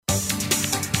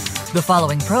The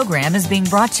following program is being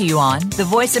brought to you on the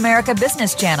Voice America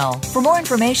Business Channel. For more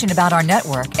information about our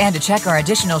network and to check our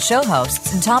additional show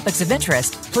hosts and topics of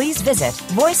interest, please visit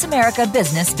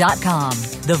voiceamericabusiness.com.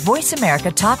 The Voice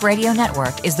America Talk Radio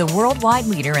Network is the worldwide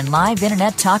leader in live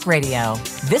Internet talk radio.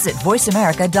 Visit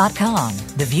voiceamerica.com.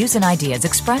 The views and ideas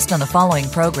expressed on the following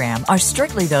program are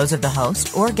strictly those of the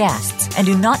host or guests and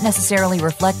do not necessarily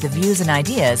reflect the views and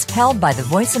ideas held by the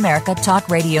Voice America Talk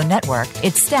Radio Network,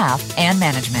 its staff, and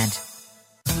management.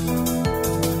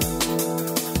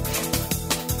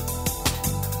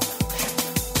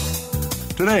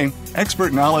 Today,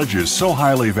 expert knowledge is so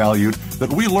highly valued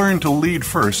that we learn to lead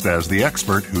first as the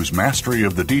expert whose mastery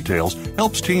of the details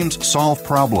helps teams solve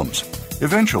problems.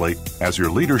 Eventually, as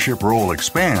your leadership role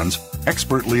expands,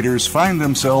 expert leaders find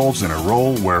themselves in a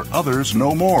role where others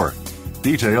know more.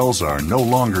 Details are no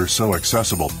longer so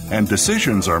accessible, and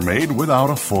decisions are made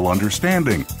without a full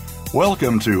understanding.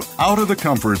 Welcome to Out of the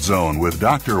Comfort Zone with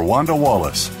Dr. Wanda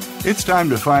Wallace. It's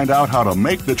time to find out how to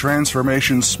make the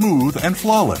transformation smooth and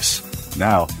flawless.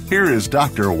 Now, here is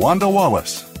Dr. Wanda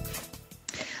Wallace.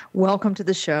 Welcome to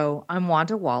the show. I'm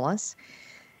Wanda Wallace.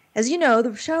 As you know,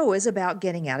 the show is about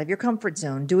getting out of your comfort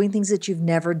zone, doing things that you've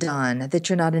never done, that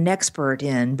you're not an expert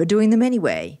in, but doing them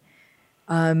anyway.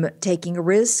 Taking a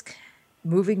risk,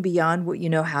 moving beyond what you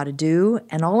know how to do,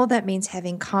 and all of that means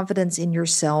having confidence in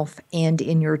yourself and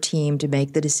in your team to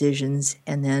make the decisions,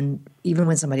 and then even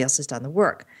when somebody else has done the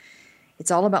work.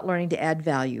 It's all about learning to add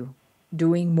value,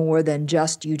 doing more than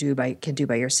just you can do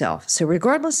by yourself. So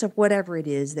regardless of whatever it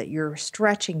is that you're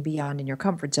stretching beyond in your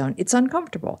comfort zone, it's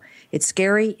uncomfortable, it's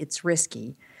scary, it's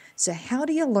risky. So how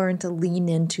do you learn to lean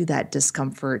into that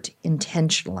discomfort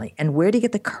intentionally? And where to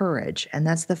get the courage? And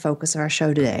that's the focus of our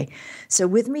show today. So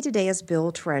with me today is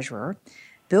Bill Treasurer.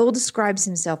 Bill describes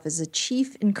himself as a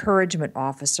Chief Encouragement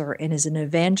Officer and is an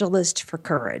evangelist for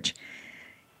courage.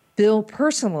 Bill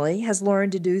personally has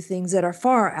learned to do things that are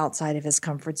far outside of his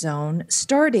comfort zone,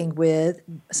 starting with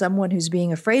someone who's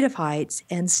being afraid of heights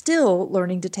and still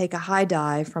learning to take a high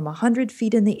dive from 100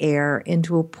 feet in the air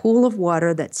into a pool of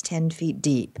water that's 10 feet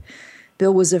deep.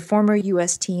 Bill was a former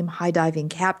U.S. team high diving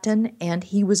captain, and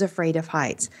he was afraid of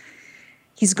heights.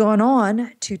 He's gone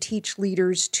on to teach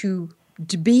leaders to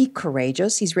be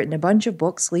courageous. He's written a bunch of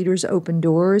books, Leaders Open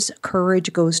Doors,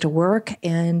 Courage Goes to Work,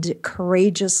 and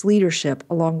Courageous Leadership,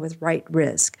 along with Right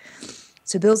Risk.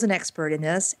 So Bill's an expert in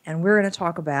this, and we're going to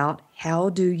talk about how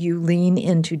do you lean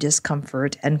into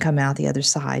discomfort and come out the other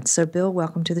side. So Bill,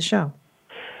 welcome to the show.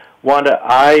 Wanda,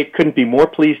 I couldn't be more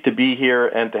pleased to be here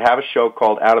and to have a show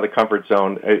called Out of the Comfort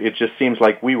Zone. It just seems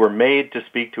like we were made to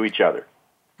speak to each other.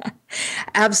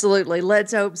 Absolutely.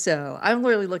 Let's hope so. I'm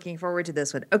really looking forward to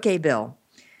this one. Okay, Bill,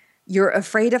 you're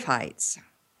afraid of heights,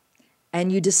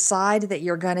 and you decide that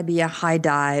you're going to be a high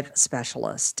dive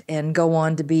specialist and go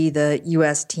on to be the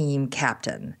U.S. team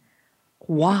captain.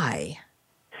 Why?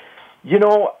 You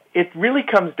know, it really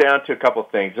comes down to a couple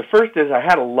things. The first is I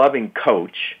had a loving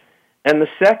coach, and the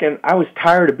second, I was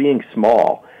tired of being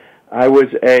small. I was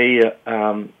when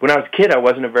I was a kid, I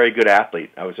wasn't a very good athlete.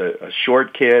 I was a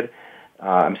short kid.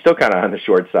 I'm still kind of on the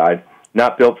short side,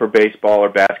 not built for baseball or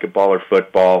basketball or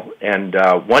football. And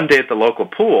one day at the local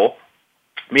pool,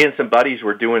 me and some buddies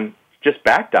were doing just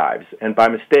back dives. And by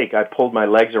mistake, I pulled my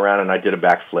legs around and I did a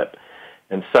backflip.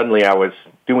 And suddenly I was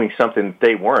doing something that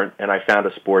they weren't, and I found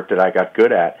a sport that I got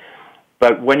good at.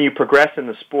 But when you progress in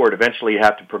the sport, eventually you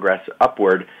have to progress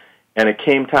upward. And it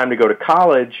came time to go to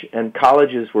college, and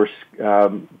colleges were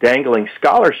dangling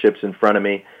scholarships in front of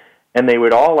me. And they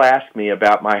would all ask me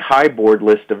about my high board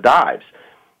list of dives.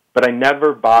 But I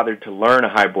never bothered to learn a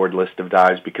high board list of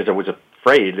dives because I was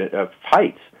afraid of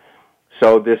heights.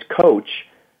 So this coach,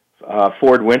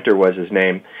 Ford Winter was his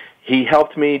name, he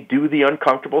helped me do the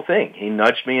uncomfortable thing. He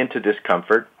nudged me into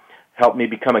discomfort, helped me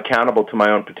become accountable to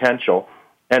my own potential,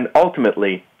 and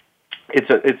ultimately,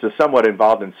 it's a somewhat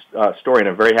involved story, and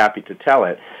I'm very happy to tell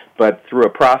it. But through a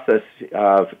process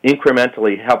of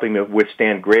incrementally helping me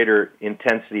withstand greater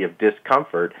intensity of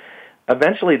discomfort,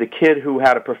 eventually the kid who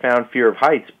had a profound fear of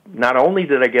heights, not only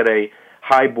did I get a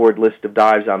high board list of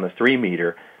dives on the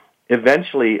 3-meter,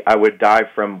 eventually I would dive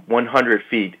from 100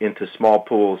 feet into small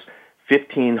pools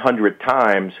 1,500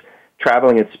 times,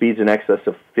 traveling at speeds in excess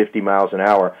of 50 miles an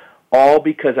hour, all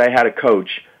because I had a coach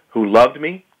who loved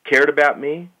me, cared about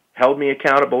me, held me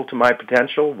accountable to my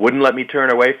potential, wouldn't let me turn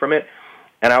away from it,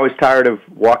 and I was tired of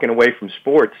walking away from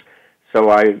sports, so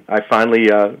I finally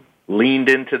leaned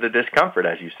into the discomfort,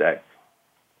 as you say.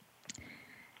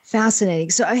 Fascinating.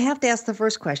 So I have to ask the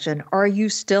first question. Are you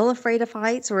still afraid of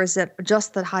heights, or is it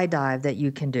just the high dive that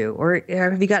you can do? Or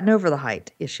have you gotten over the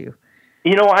height issue?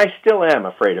 I still am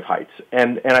afraid of heights,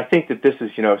 and I think that this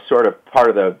is, sort of part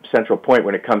of the central point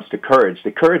when it comes to courage.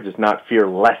 The courage is not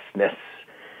fearlessness.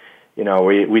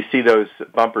 We see those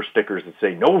bumper stickers that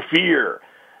say, no fear.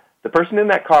 The person in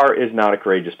that car is not a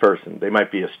courageous person. They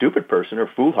might be a stupid person or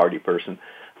foolhardy person,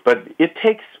 but it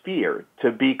takes fear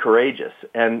to be courageous.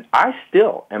 And I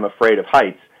still am afraid of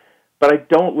heights, but I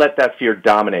don't let that fear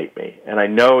dominate me. And I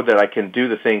know that I can do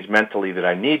the things mentally that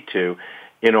I need to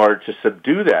in order to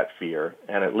subdue that fear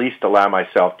and at least allow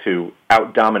myself to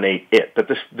out-dominate it. But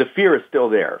the fear is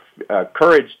still there.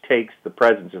 Courage takes the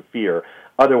presence of fear.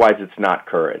 Otherwise, it's not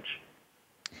courage.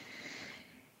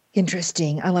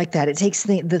 Interesting. I like that. It takes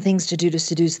the things to do to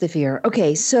seduce the fear.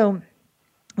 Okay, so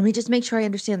let me just make sure I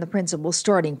understand the principal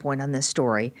starting point on this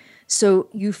story. So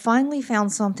you finally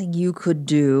found something you could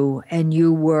do, and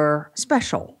you were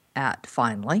special at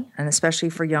finally, and especially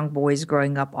for young boys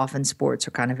growing up, often sports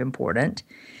are kind of important.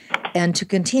 And to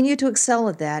continue to excel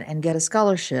at that and get a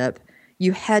scholarship,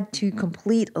 you had to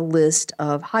complete a list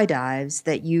of high dives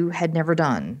that you had never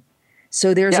done.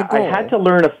 So there's a goal. I had to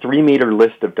learn a 3-meter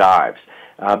list of dives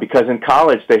because in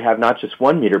college they have not just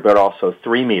 1 meter but also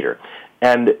 3 meter.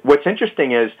 And what's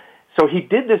interesting is, so he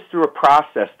did this through a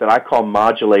process that I call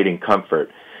modulating comfort.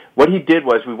 What he did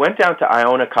was we went down to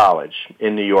Iona College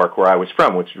in New York, where I was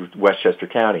from, which was Westchester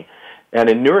County. And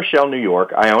in New Rochelle, New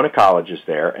York, Iona College is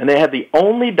there, and they had the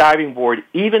only diving board,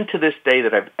 even to this day,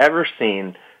 that I've ever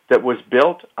seen that was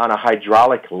built on a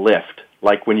hydraulic lift,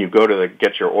 like when you go to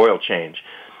get your oil change.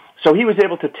 So he was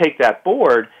able to take that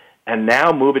board and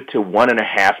now move it to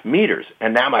 1.5 meters.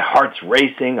 And now my heart's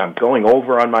racing. I'm going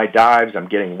over on my dives. I'm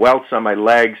getting welts on my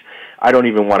legs. I don't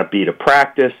even want to be to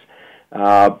practice.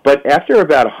 But after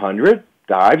about 100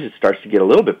 dives, it starts to get a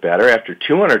little bit better. After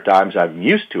 200 dives, I'm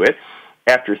used to it.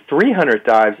 After 300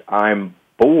 dives, I'm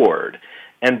bored.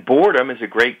 And boredom is a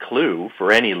great clue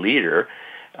for any leader.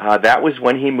 That was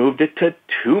when he moved it to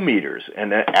 2 meters.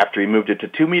 And then after he moved it to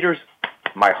 2 meters,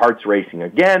 my heart's racing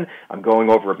again. I'm going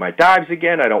over my dives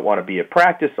again. I don't want to be at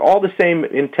practice. All the same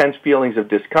intense feelings of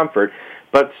discomfort,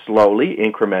 but slowly,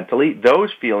 incrementally, those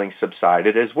feelings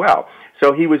subsided as well.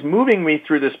 So he was moving me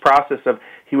through this process of,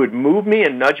 he would move me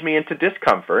and nudge me into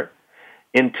discomfort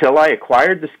until I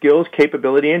acquired the skills,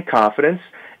 capability, and confidence,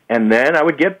 and then I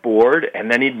would get bored, and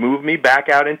then he'd move me back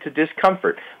out into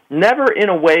discomfort. Never in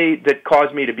a way that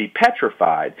caused me to be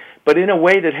petrified, but in a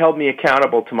way that held me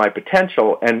accountable to my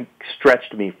potential and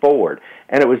stretched me forward.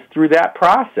 And it was through that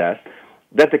process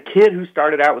that the kid who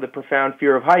started out with a profound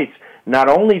fear of heights, not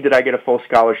only did I get a full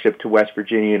scholarship to West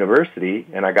Virginia University,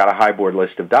 and I got a high board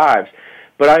list of dives,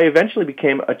 but I eventually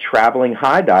became a traveling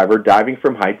high diver, diving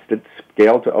from heights that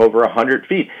scaled to over 100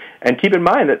 feet. And keep in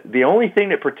mind that the only thing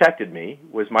that protected me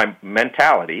was my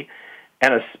mentality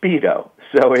and a Speedo.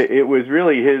 So it was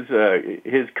really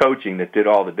his coaching that did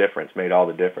all the difference, made all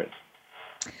the difference.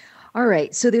 All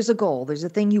right, so there's a goal. There's a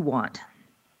thing you want.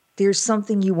 There's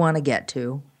something you want to get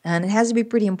to, and it has to be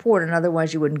pretty important,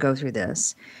 otherwise you wouldn't go through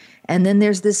this. And then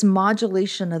there's this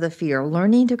modulation of the fear,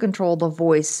 learning to control the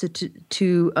voice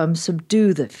to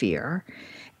subdue the fear,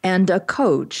 and a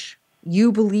coach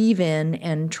you believe in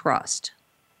and trust,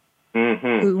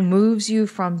 who moves you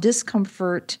from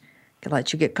discomfort,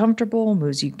 lets you get comfortable,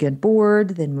 moves you get bored,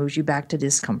 then moves you back to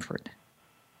discomfort.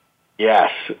 Yes.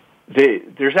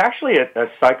 There's actually a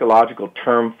psychological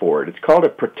term for it. It's called a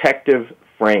protective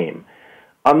frame.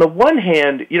 On the one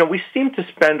hand, we seem to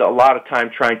spend a lot of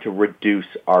time trying to reduce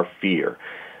our fear.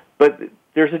 But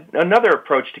there's another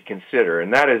approach to consider,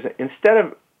 and that is, instead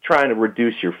of trying to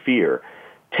reduce your fear,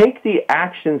 take the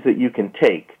actions that you can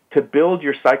take to build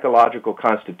your psychological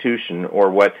constitution, or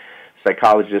what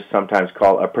psychologists sometimes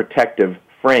call a protective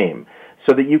frame,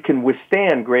 so that you can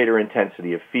withstand greater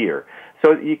intensity of fear.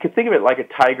 So you can think of it like a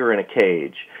tiger in a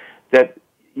cage, that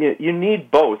you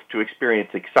need both to experience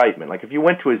excitement. Like if you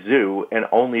went to a zoo and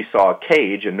only saw a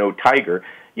cage and no tiger,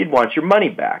 you'd want your money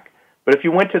back. But if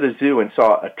you went to the zoo and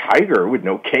saw a tiger with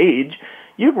no cage,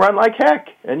 you'd run like heck,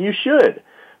 and you should.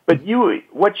 But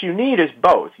what you need is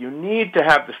both. You need to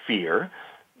have the fear,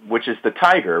 which is the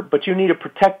tiger, but you need a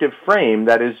protective frame,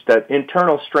 that is that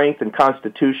internal strength and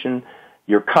constitution,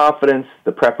 your confidence,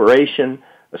 the preparation,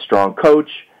 a strong coach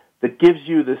that gives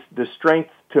you the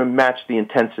strength to match the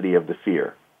intensity of the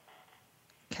fear.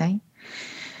 Okay.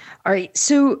 All right.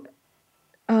 So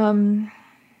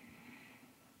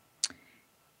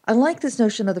I like this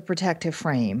notion of the protective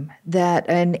frame, that,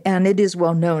 and it is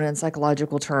well known in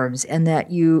psychological terms, and that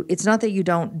it's not that you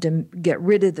don't get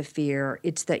rid of the fear,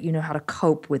 it's that you know how to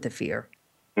cope with the fear.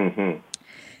 Mm-hmm.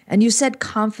 And you said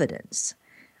confidence.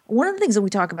 one of the things that we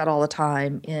talk about all the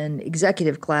time in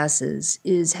executive classes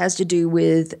has to do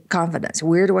with confidence.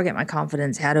 Where do I get my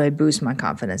confidence? How do I boost my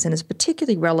confidence? And it's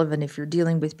particularly relevant if you're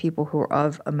dealing with people who are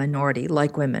of a minority,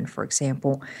 like women, for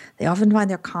example. They often find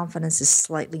their confidence is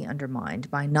slightly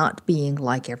undermined by not being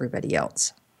like everybody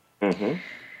else.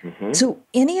 Mm-hmm. Mm-hmm. So,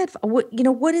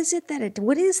 what is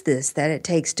this that it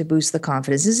takes to boost the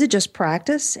confidence? Is it just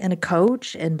practice and a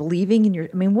coach and believing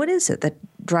in what is it that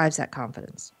drives that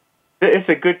confidence? It's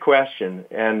a good question.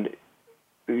 And,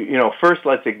 first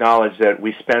let's acknowledge that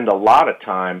we spend a lot of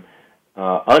time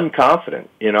unconfident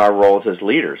in our roles as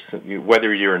leaders.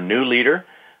 Whether you're a new leader,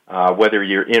 whether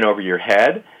you're in over your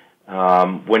head,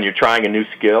 when you're trying a new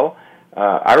skill.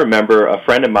 I remember a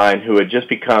friend of mine who had just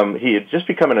become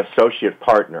an associate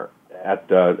partner at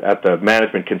the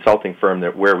management consulting firm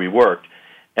where we worked,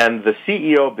 and the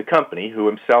CEO of the company, who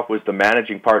himself was the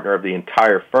managing partner of the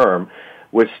entire firm,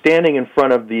 was standing in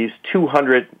front of these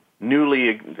 200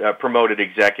 newly promoted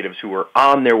executives who were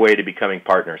on their way to becoming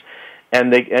partners.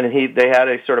 And they had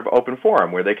a sort of open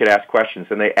forum where they could ask questions.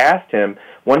 And they asked him,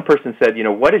 one person said,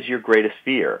 what is your greatest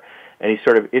fear? And he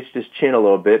sort of itched his chin a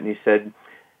little bit, and he said,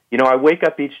 I wake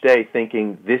up each day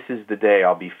thinking this is the day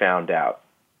I'll be found out.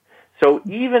 So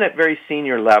even at very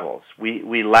senior levels,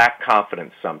 we lack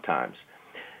confidence sometimes.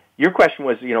 Your question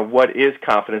was, what is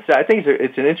confidence? I think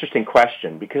it's an interesting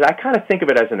question because I kind of think of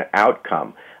it as an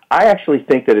outcome. I actually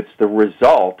think that it's the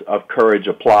result of courage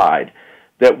applied,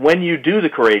 that when you do the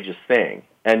courageous thing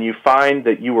and you find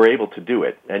that you were able to do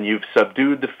it and you've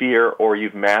subdued the fear or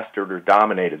you've mastered or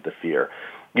dominated the fear,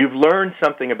 you've learned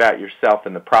something about yourself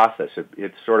in the process.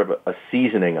 It's sort of a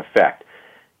seasoning effect.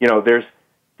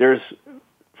 There's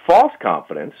false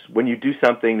confidence when you do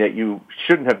something that you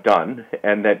shouldn't have done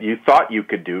and that you thought you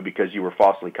could do because you were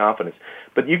falsely confident.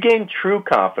 But you gain true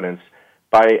confidence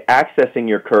by accessing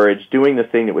your courage, doing the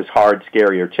thing that was hard,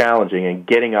 scary, or challenging, and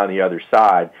getting on the other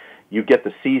side. You get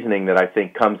the seasoning that I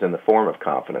think comes in the form of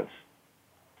confidence.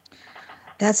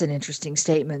 That's an interesting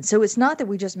statement. So it's not that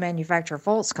we just manufacture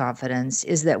false confidence,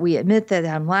 is that we admit that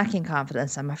I'm lacking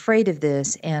confidence, I'm afraid of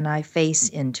this, and I face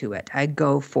into it. I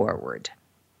go forward.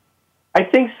 I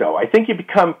think so. I think you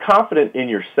become confident in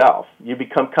yourself. You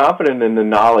become confident in the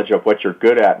knowledge of what you're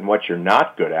good at and what you're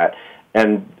not good at,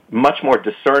 and much more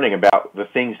discerning about the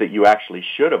things that you actually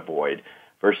should avoid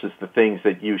versus the things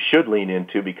that you should lean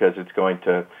into because it's going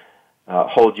to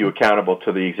hold you accountable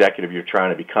to the executive you're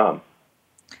trying to become.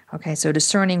 Okay, so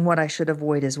discerning what I should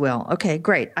avoid as well. Okay,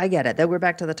 great. I get it. Then we're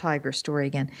back to the tiger story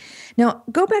again. Now,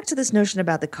 go back to this notion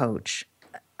about the coach.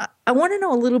 I want to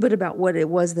know a little bit about what it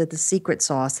was that the secret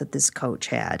sauce that this coach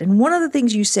had. And one of the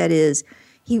things you said is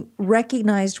he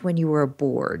recognized when you were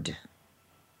bored.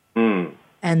 Mm.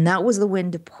 And that was the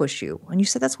win to push you. And you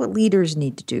said that's what leaders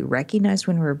need to do, recognize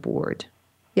when we're bored.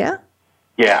 Yeah?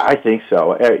 Yeah, I think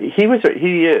so.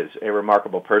 He is a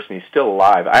remarkable person. He's still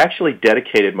alive. I actually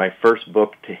dedicated my first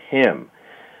book to him.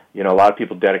 A lot of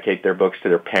people dedicate their books to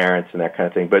their parents and that kind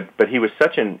of thing. But he was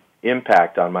such an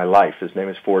impact on my life. His name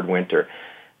is Ford Winter.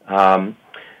 And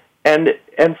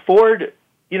Ford,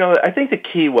 I think the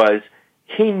key was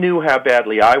he knew how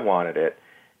badly I wanted it.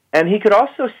 And he could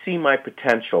also see my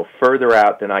potential further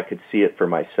out than I could see it for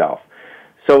myself.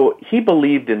 So he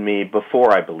believed in me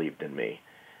before I believed in me.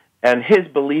 And his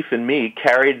belief in me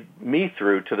carried me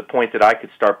through to the point that I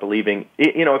could start believing,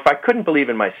 if I couldn't believe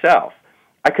in myself,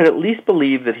 I could at least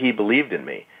believe that he believed in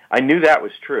me. I knew that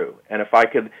was true. And if I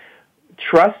could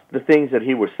trust the things that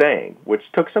he was saying, which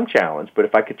took some challenge, but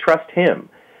if I could trust him,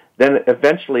 then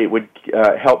eventually it would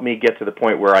help me get to the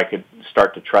point where I could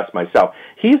start to trust myself.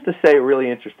 He used to say a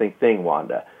really interesting thing,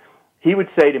 Wanda. He would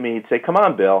say to me, he'd say, "Come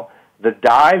on, Bill, the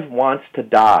dive wants to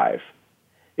dive."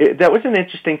 That was an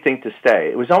interesting thing to say.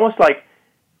 It was almost like,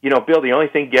 Bill, the only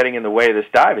thing getting in the way of this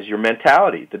dive is your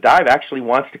mentality. The dive actually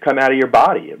wants to come out of your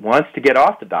body. It wants to get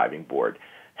off the diving board.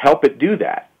 Help it do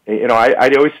that.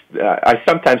 I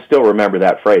sometimes still remember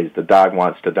that phrase, the dive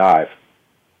wants to dive.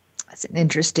 That's an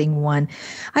interesting one.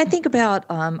 I think about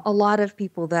a lot of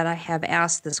people that I have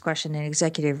asked this question in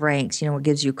executive ranks, what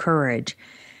gives you courage?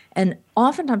 And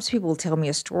oftentimes people will tell me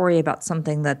a story about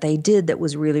something that they did that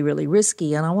was really, really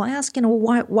risky. And I will ask,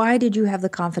 why did you have the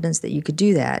confidence that you could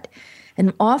do that?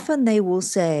 And often they will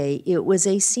say, it was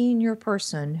a senior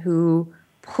person who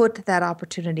put that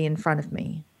opportunity in front of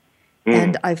me. Mm.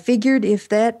 And I figured if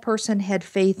that person had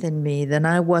faith in me, then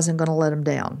I wasn't going to let them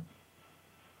down.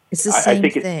 It's the same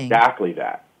thing. I think it's exactly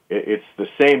that. It's the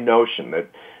same notion that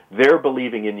they're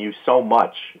believing in you so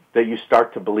much that you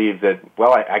start to believe that,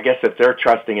 well, I guess if they're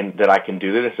trusting in that I can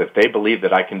do this, if they believe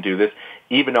that I can do this,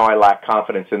 even though I lack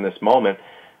confidence in this moment,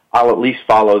 I'll at least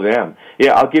follow them.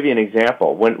 Yeah, I'll give you an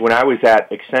example. When I was at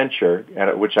Accenture,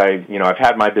 at which I've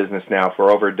had my business now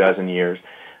for over a dozen years,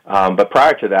 but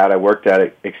prior to that, I worked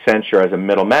at Accenture as a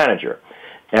middle manager.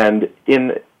 And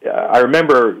I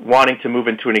remember wanting to move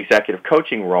into an executive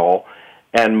coaching role,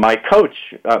 and my coach,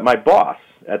 my boss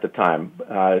at the time,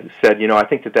 said, I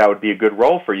think that would be a good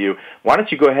role for you. Why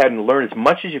don't you go ahead and learn as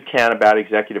much as you can about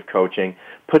executive coaching,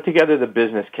 put together the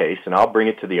business case, and I'll bring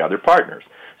it to the other partners.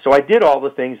 So I did all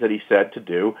the things that he said to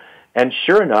do, and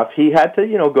sure enough, he had to,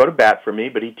 go to bat for me,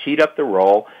 but he teed up the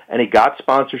role, and he got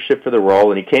sponsorship for the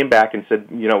role, and he came back and said,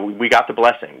 we got the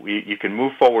blessing. You can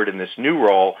move forward in this new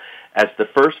role as the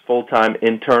first full-time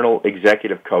internal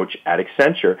executive coach at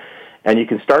Accenture, and you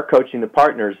can start coaching the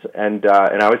partners, and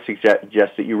I would suggest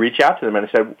that you reach out to them. And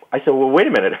I said, well, wait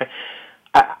a minute.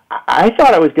 I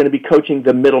thought I was going to be coaching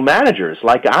the middle managers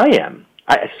like I am.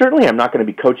 Certainly I'm not going to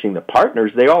be coaching the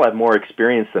partners. They all have more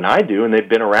experience than I do, and they've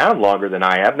been around longer than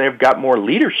I have, and they've got more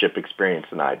leadership experience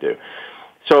than I do.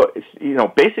 So,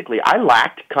 basically I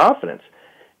lacked confidence.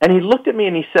 And he looked at me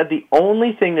and he said the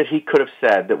only thing that he could have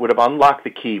said that would have unlocked the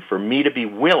key for me to be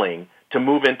willing to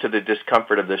move into the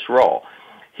discomfort of this role.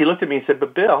 He looked at me and said,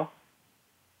 but Bill,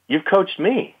 you've coached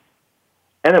me.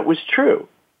 And it was true.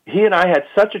 He and I had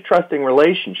such a trusting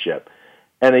relationship,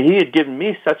 and he had given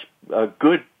me such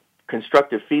good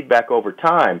constructive feedback over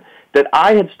time that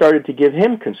I had started to give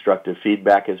him constructive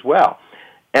feedback as well.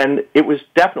 And it was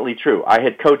definitely true. I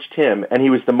had coached him, and he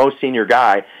was the most senior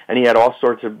guy, and he had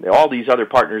all these other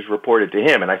partners reported to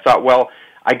him. And I thought, well,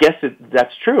 I guess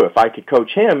that's true. If I could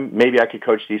coach him, maybe I could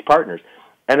coach these partners.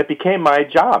 And it became my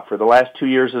job for the last 2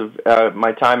 years of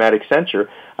my time at Accenture.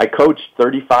 I coached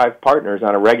 35 partners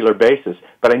on a regular basis,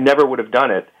 but I never would have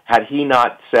done it had he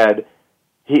not said,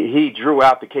 he drew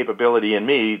out the capability in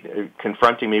me,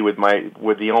 confronting me with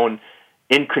the own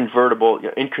inconvertible,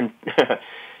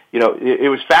 it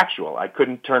was factual. I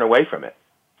couldn't turn away from it.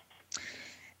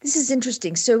 This is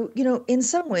interesting. So, in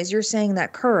some ways, you're saying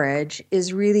that courage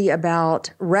is really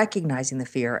about recognizing the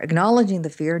fear, acknowledging the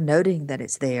fear, noting that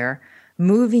it's there,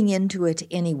 moving into it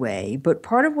anyway. But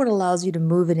part of what allows you to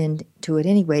move it into it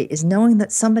anyway is knowing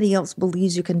that somebody else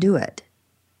believes you can do it.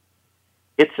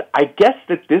 I guess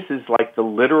that this is like the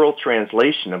literal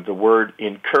translation of the word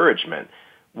encouragement.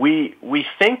 We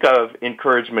think of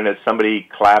encouragement as somebody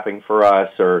clapping for us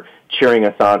or cheering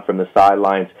us on from the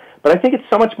sidelines, but I think it's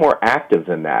so much more active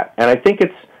than that. And I think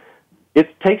it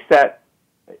takes that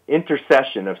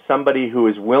intercession of somebody who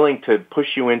is willing to push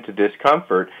you into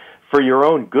discomfort for your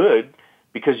own good,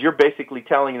 because you're basically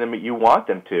telling them that you want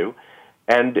them to.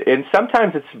 And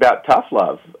sometimes it's about tough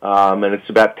love, and it's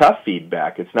about tough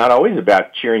feedback. It's not always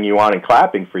about cheering you on and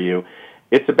clapping for you.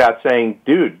 It's about saying,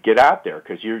 dude, get out there,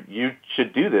 because you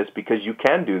should do this, because you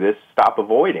can do this. Stop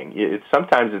avoiding.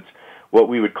 Sometimes it's what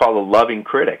we would call a loving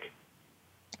critic.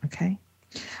 Okay.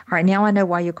 All right. Now I know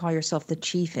why you call yourself the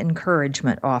Chief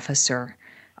Encouragement Officer,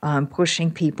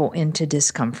 pushing people into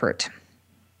discomfort.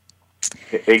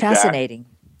 Exactly. Fascinating.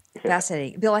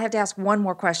 Fascinating. Bill, I have to ask one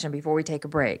more question before we take a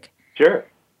break. Sure.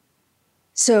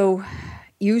 So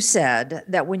you said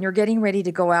that when you're getting ready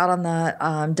to go out on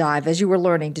the dive, as you were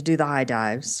learning to do the high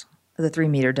dives, the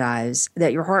 3-meter dives,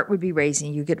 that your heart would be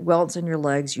racing. You get welts in your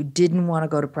legs. You didn't want to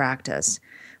go to practice,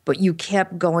 but you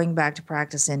kept going back to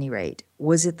practice any rate.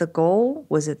 Was it the goal?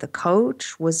 Was it the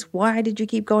coach? Why did you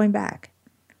keep going back?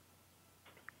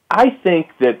 I think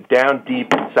that down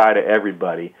deep inside of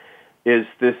everybody is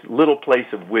this little place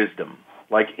of wisdom.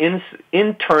 Like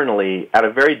internally, at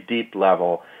a very deep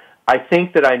level, I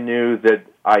think that I knew that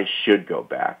I should go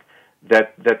back,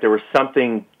 that there was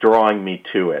something drawing me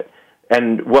to it.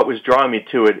 And what was drawing me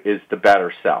to it is the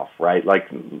better self, right? Like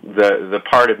the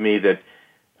part of me that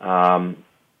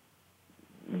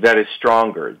is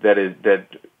stronger, that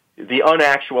the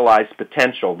unactualized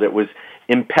potential that was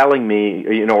impelling me,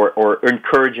 or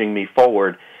encouraging me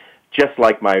forward, just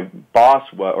like my boss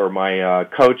or my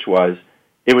coach was.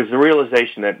 It was the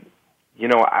realization that,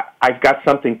 I've got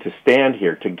something to stand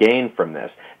here, to gain from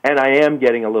this. And I am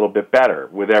getting a little bit better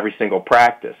with every single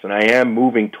practice, and I am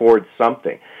moving towards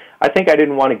something. I think I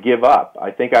didn't want to give up.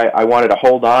 I think I wanted to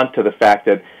hold on to the fact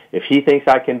that if he thinks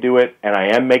I can do it, and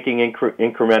I am making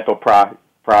incremental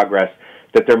progress,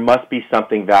 that there must be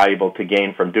something valuable to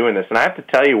gain from doing this. And I have to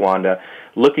tell you, Wanda,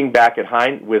 looking back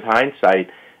with hindsight,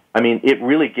 it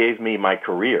really gave me my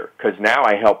career, because now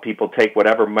I help people take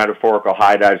whatever metaphorical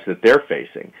high dives that they're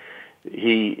facing.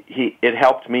 It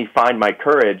helped me find my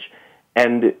courage,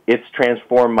 and it's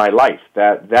transformed my life.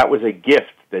 That was a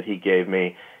gift that he gave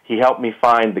me. He helped me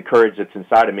find the courage that's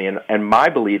inside of me. And my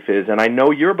belief is, and I know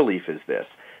your belief is this,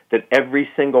 that every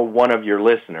single one of your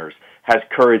listeners has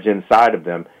courage inside of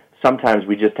them sometimes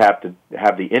we just have to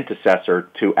have the intercessor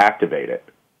to activate it.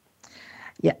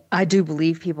 Yeah, I do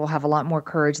believe people have a lot more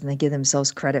courage than they give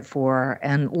themselves credit for.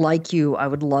 And like you, I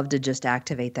would love to just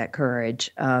activate that courage.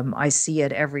 I see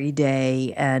it every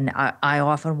day, and I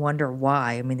often wonder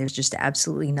why. I mean, there's just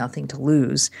absolutely nothing to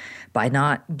lose by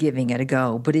not giving it a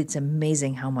go. But it's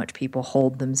amazing how much people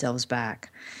hold themselves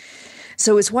back.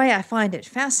 So it's why I find it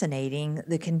fascinating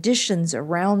the conditions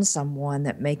around someone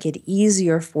that make it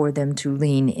easier for them to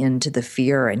lean into the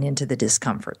fear and into the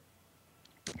discomfort.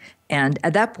 And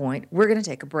at that point, we're going to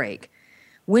take a break.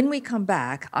 When we come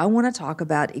back, I want to talk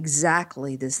about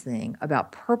exactly this thing,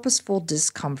 about purposeful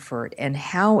discomfort and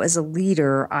how, as a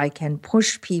leader, I can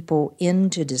push people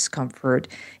into discomfort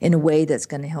in a way that's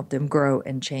going to help them grow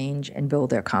and change and build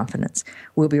their confidence.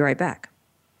 We'll be right back.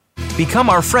 Become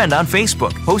our friend on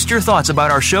Facebook. Post your thoughts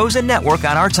about our shows and network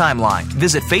on our timeline.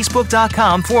 Visit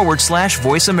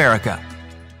facebook.com/Voice America.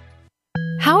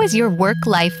 How is your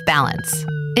work-life balance?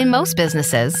 In most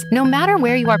businesses, no matter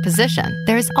where you are positioned,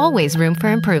 there is always room for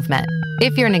improvement.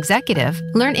 If you're an executive,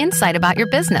 learn insight about your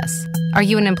business. Are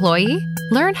you an employee?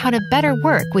 Learn how to better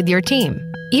work with your team.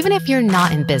 Even if you're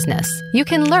not in business, you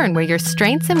can learn where your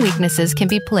strengths and weaknesses can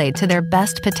be played to their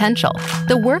best potential.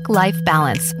 The Work-Life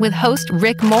Balance with host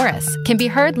Rick Morris can be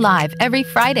heard live every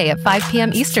Friday at 5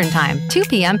 p.m. Eastern Time, 2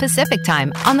 p.m. Pacific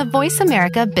Time on the Voice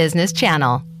America Business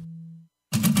Channel.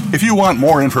 If you want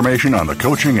more information on the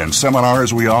coaching and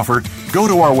seminars we offer, go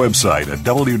to our website at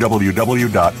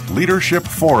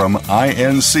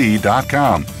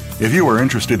www.leadershipforuminc.com. If you are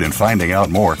interested in finding out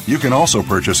more, you can also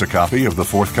purchase a copy of the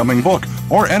forthcoming book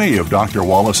or any of Dr.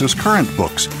 Wallace's current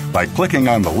books by clicking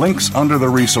on the links under the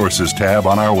Resources tab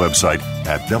on our website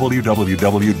at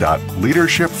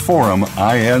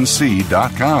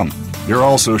www.leadershipforuminc.com. You're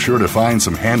also sure to find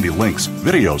some handy links,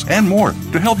 videos, and more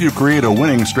to help you create a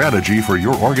winning strategy for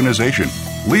your organization.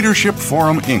 Leadership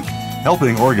Forum, Inc.,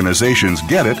 helping organizations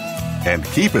get it and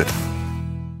keep it.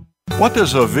 What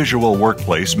does a visual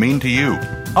workplace mean to you?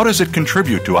 How does it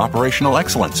contribute to operational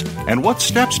excellence? And what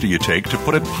steps do you take to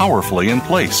put it powerfully in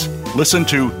place? Listen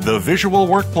to The Visual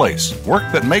Workplace, Work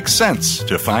That Makes Sense,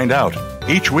 to find out.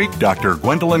 Each week, Dr.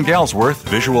 Gwendolyn Galsworth,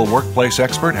 visual workplace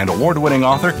expert and award-winning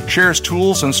author, shares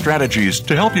tools and strategies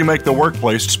to help you make the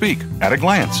workplace speak at a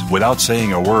glance without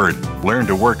saying a word. Learn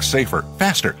to work safer,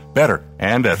 faster, better,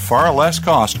 and at far less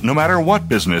cost no matter what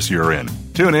business you're in.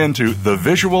 Tune in to The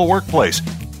Visual Workplace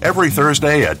every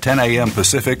Thursday at 10 a.m.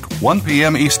 Pacific, 1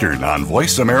 p.m. Eastern on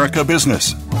Voice America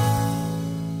Business.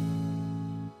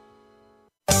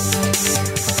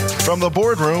 From the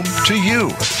boardroom to you,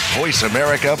 Voice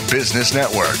America Business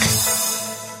Network.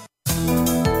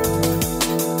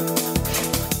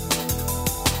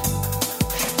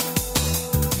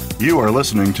 You are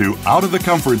listening to Out of the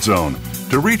Comfort Zone.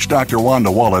 To reach Dr.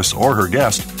 Wanda Wallace or her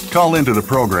guest, call into the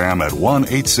program at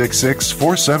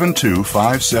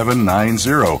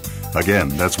 1-866-472-5790. Again,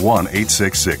 that's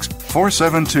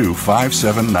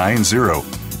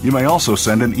 1-866-472-5790. You may also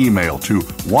send an email to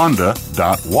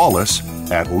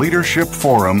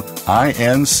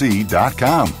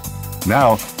wanda.wallace@leadershipforuminc.com.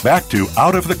 Now, back to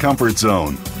Out of the Comfort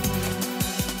Zone.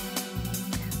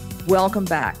 Welcome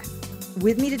back.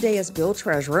 With me today is Bill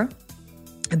Treasurer.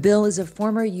 Bill is a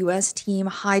former U.S. team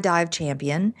high dive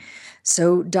champion.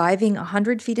 So diving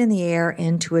 100 feet in the air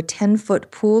into a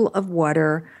 10-foot pool of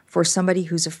water for somebody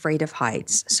who's afraid of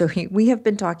heights. So we have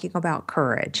been talking about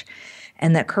courage,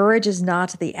 and that courage is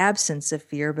not the absence of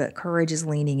fear, but courage is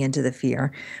leaning into the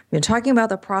fear. We've been talking about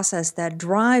the process that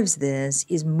drives this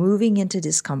is moving into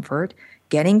discomfort,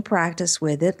 getting practice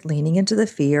with it, leaning into the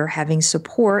fear, having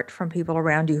support from people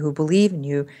around you who believe in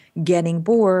you, getting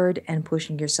bored, and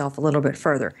pushing yourself a little bit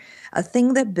further. A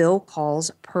thing that Bill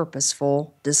calls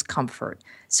purposeful discomfort.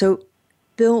 So,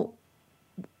 Bill,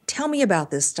 tell me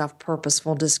about this stuff,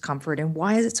 purposeful discomfort, and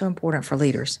why is it so important for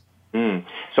leaders?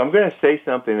 So I'm going to say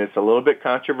something that's a little bit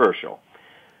controversial.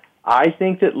 I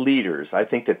think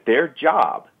that their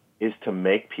job is to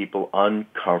make people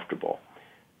uncomfortable.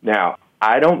 Now,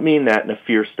 I don't mean that in a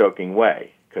fear-stoking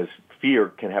way, because fear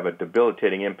can have a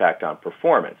debilitating impact on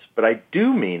performance. But I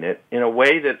do mean it in a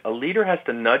way that a leader has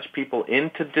to nudge people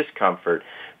into discomfort,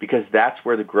 because that's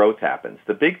where the growth happens.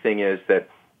 The big thing is that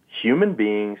human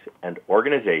beings and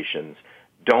organizations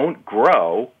don't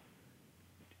grow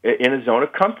in a zone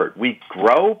of comfort. We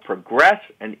grow, progress,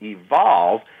 and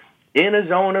evolve in a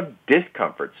zone of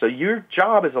discomfort. So your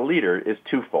job as a leader is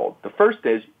twofold. The first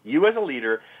is you as a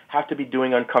leader have to be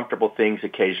doing uncomfortable things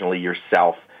occasionally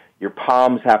yourself. Your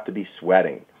palms have to be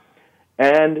sweating.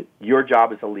 And your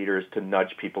job as a leader is to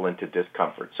nudge people into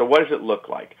discomfort. So what does it look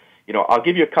like? I'll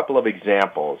give you a couple of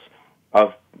examples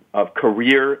of of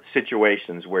career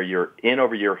situations where you're in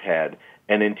over your head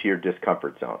and into your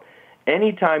discomfort zone.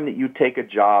 Anytime that you take a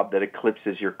job that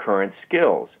eclipses your current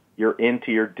skills, you're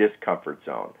into your discomfort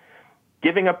zone.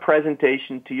 Giving a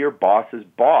presentation to your boss's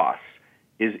boss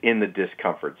is in the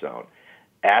discomfort zone.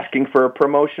 Asking for a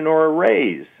promotion or a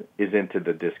raise is into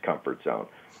the discomfort zone.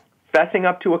 Fessing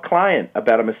up to a client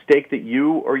about a mistake that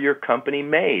you or your company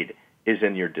made is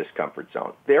in your discomfort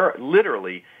zone. There are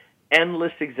literally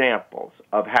endless examples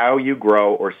of how you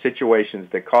grow or situations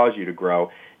that cause you to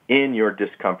grow in your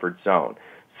discomfort zone.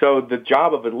 So the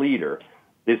job of a leader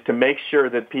is to make sure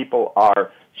that people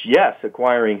are, yes,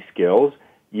 acquiring skills,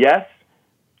 yes,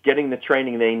 getting the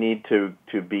training they need to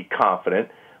be confident,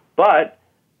 but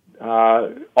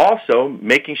also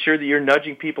making sure that you're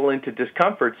nudging people into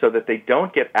discomfort so that they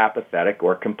don't get apathetic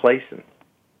or complacent.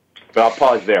 But I'll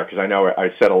pause there because I know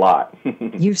I said a lot.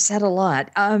 You've said a lot.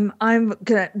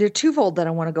 There are twofold that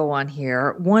I want to go on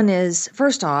here. One is,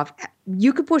 first off,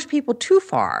 you could push people too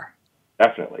far.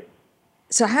 Definitely.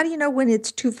 So how do you know when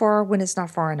it's too far, when it's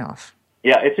not far enough?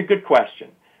 Yeah, it's a good question.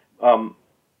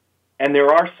 And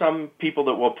there are some people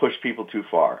that will push people too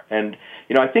far. And,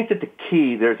 I think that the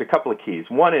key, there's a couple of keys.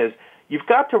 One is you've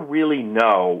got to really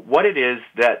know what it is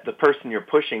that the person you're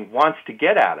pushing wants to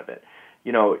get out of it.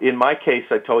 In my case,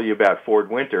 I told you about Ford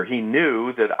Winter. He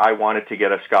knew that I wanted to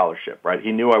get a scholarship, right?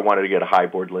 He knew I wanted to get a high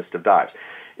board list of dives.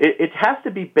 It has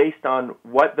to be based on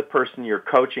what the person you're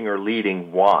coaching or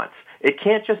leading wants. It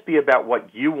can't just be about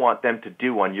what you want them to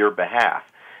do on your behalf.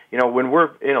 When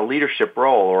we're in a leadership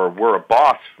role or we're a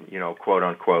boss, quote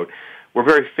unquote, we're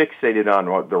very fixated on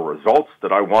the results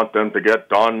that I want them to get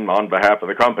done on behalf of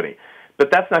the company. But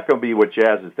that's not going to be what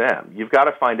jazzes them. You've got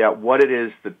to find out what it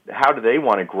is how do they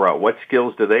want to grow? What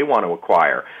skills do they want to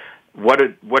acquire? What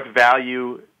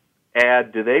value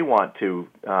add do they want to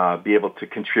be able to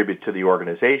contribute to the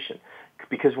organization?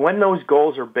 Because when those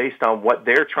goals are based on what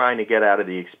they're trying to get out of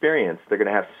the experience, they're going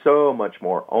to have so much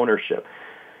more ownership.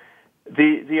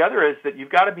 The other is that you've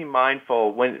got to be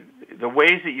mindful when the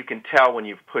ways that you can tell when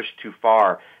you've pushed too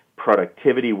far.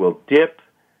 Productivity will dip.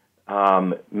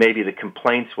 Maybe the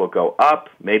complaints will go up.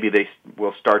 Maybe they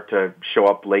will start to show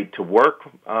up late to work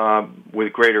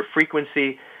with greater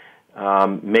frequency.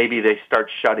 Maybe they start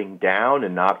shutting down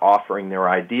and not offering their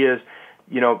ideas.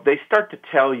 They start to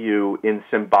tell you in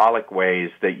symbolic ways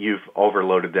that you've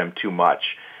overloaded them too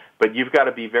much. But you've got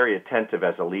to be very attentive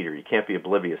as a leader. You can't be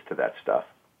oblivious to that stuff.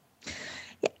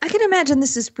 Yeah, I can imagine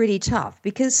this is pretty tough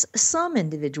because some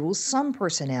individuals, some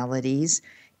personalities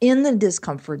in the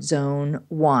discomfort zone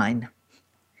whine.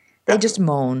 They just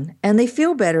moan, and they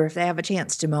feel better if they have a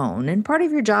chance to moan. And part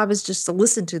of your job is just to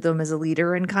listen to them as a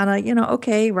leader and kind of,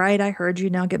 okay, right, I heard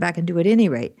you, now get back and do it at any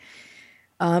rate.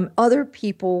 Other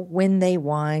people, when they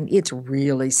whine, it's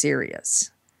really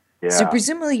serious. Yeah. So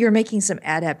presumably you're making some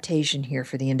adaptation here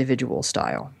for the individual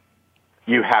style.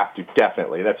 You have to,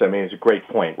 definitely. It's a great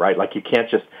point, right? Like you can't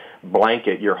just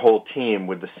blanket your whole team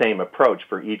with the same approach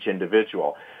for each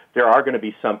individual. There are going to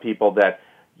be some people that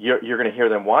you're going to hear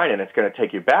them whine, and it's going to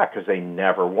take you back because they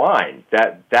never whine.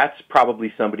 That's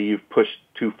probably somebody you've pushed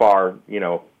too far,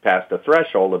 past the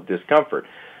threshold of discomfort.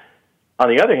 On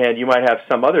the other hand, you might have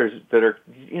some others that are,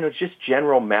 just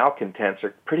general malcontents,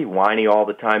 are pretty whiny all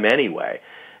the time anyway,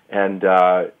 and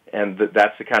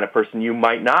that's the kind of person you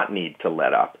might not need to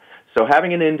let up. So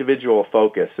having an individual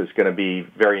focus is going to be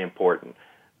very important,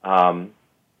 and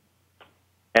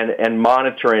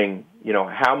monitoring.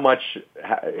 How much,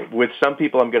 with some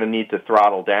people I'm going to need to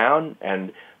throttle down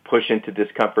and push into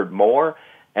discomfort more,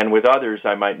 and with others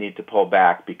I might need to pull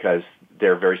back because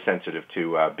they're very sensitive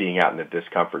to being out in the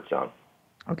discomfort zone.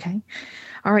 Okay.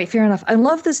 All right, fair enough. I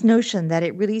love this notion that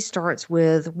it really starts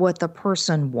with what the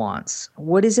person wants.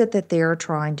 What is it that they're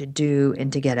trying to do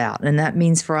and to get out? And that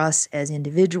means for us as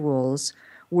individuals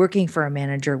working for a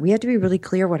manager, we have to be really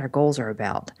clear what our goals are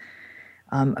about.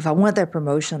 If I want that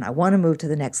promotion, I want to move to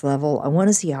the next level. I want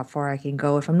to see how far I can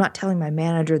go. If I'm not telling my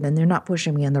manager, then they're not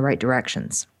pushing me in the right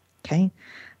directions. Okay?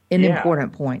 An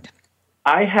important point.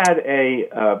 I had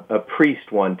a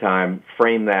priest one time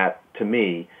frame that to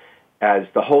me as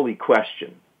the holy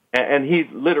question. And he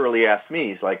literally asked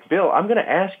me, he's like, Bill, I'm going to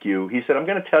ask you, he said, I'm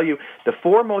going to tell you the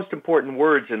 4 most important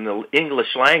words in the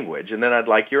English language, and then I'd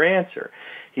like your answer.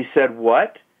 He said,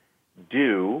 what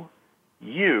do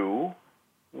you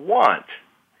want?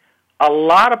 A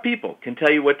lot of people can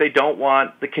tell you what they don't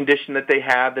want, the condition that they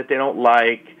have that they don't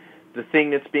like, the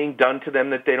thing that's being done to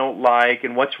them that they don't like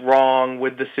and what's wrong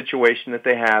with the situation that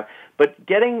they have. But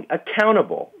getting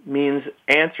accountable means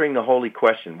answering the holy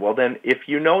question. Well, then, if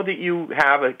you know that you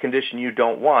have a condition you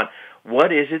don't want,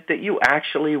 what is it that you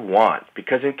actually want?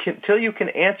 Because until you can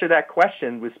answer that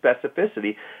question with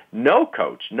specificity, no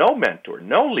coach, no mentor,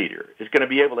 no leader is going to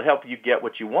be able to help you get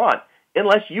what you want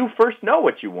unless you first know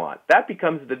what you want. That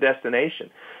becomes the destination.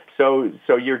 So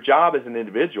your job as an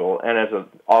individual and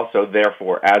also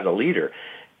therefore as a leader,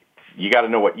 you got to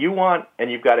know what you want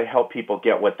and you've got to help people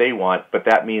get what they want, but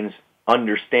that means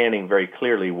understanding very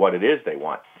clearly what it is they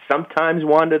want. Sometimes,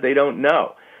 Wanda, they don't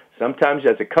know. Sometimes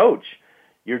as a coach,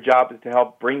 your job is to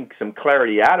help bring some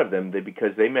clarity out of them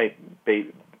because they may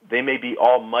be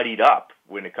all muddied up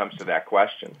when it comes to that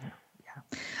question.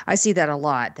 I see that a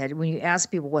lot, that when you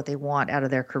ask people what they want out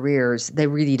of their careers, they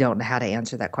really don't know how to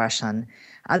answer that question.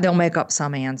 They'll make up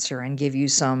some answer and give you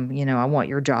some, I want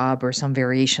your job or some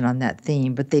variation on that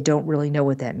theme, but they don't really know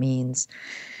what that means.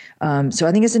 So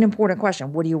I think it's an important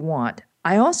question. What do you want?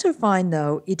 I also find,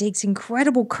 though, it takes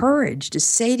incredible courage to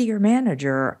say to your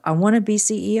manager, I want to be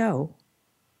CEO.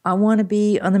 I want to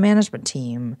be on the management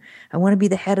team. I want to be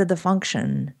the head of the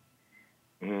function.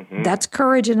 Mm-hmm. That's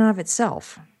courage in and of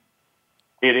itself.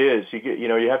 It is.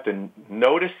 You have to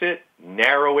notice it,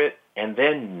 narrow it, and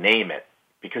then name it.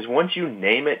 Because once you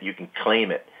name it, you can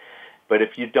claim it. But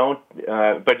if you don't,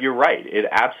 but you're right. It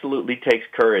absolutely takes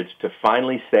courage to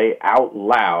finally say out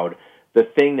loud the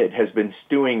thing that has been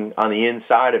stewing on the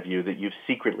inside of you that you've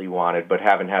secretly wanted but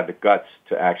haven't had the guts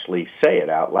to actually say it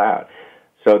out loud.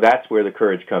 So that's where the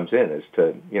courage comes in, is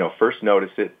to, first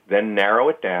notice it, then narrow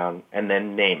it down, and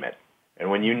then name it.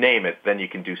 And when you name it, then you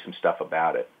can do some stuff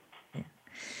about it.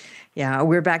 Yeah,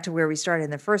 we're back to where we started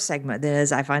in the first segment. That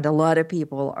is, I find a lot of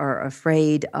people are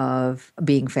afraid of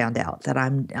being found out, that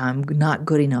I'm not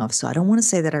good enough. So I don't want to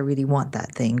say that I really want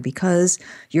that thing because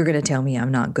you're going to tell me I'm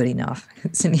not good enough.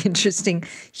 It's an interesting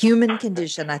human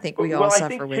condition I think we all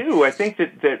suffer with. I think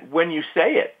that when you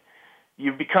say it,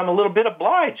 you become a little bit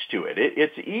obliged to it.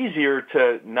 It's easier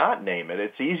to not name it.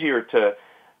 It's easier to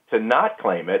not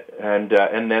claim it, and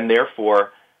then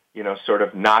therefore, sort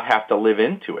of not have to live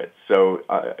into it. So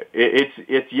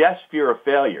it's yes, fear of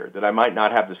failure, that I might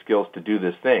not have the skills to do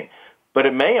this thing, but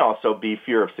it may also be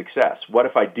fear of success. What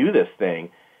if I do this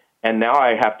thing, and now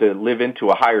I have to live into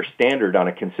a higher standard on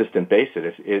a consistent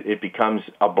basis? It becomes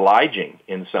obliging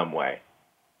in some way.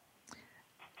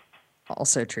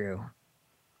 Also true.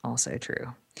 Also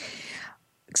true.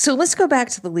 So let's go back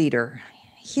to the leader.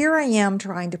 Here I am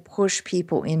trying to push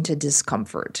people into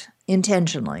discomfort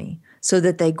intentionally so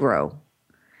that they grow.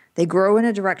 They grow in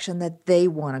a direction that they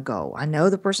want to go. I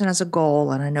know the person has a goal,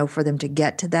 and I know for them to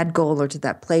get to that goal or to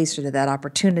that place or to that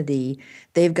opportunity,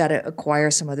 they've got to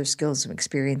acquire some other skills and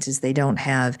experiences they don't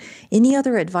have. Any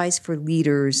other advice for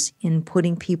leaders in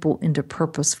putting people into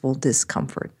purposeful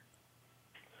discomfort?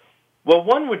 Well,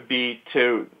 one would be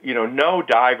to, no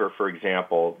diver, for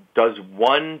example, does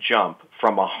one jump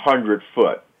from 100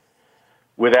 foot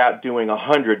without doing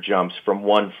 100 jumps from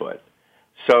 1 foot.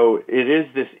 So it is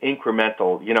this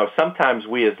incremental, sometimes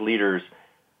we as leaders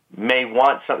may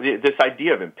want this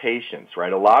idea of impatience,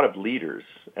 right? A lot of leaders,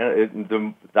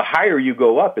 the higher you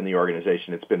go up in the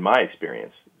organization, it's been my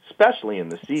experience, especially in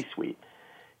the C-suite,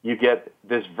 you get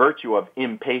this virtue of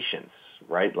impatience,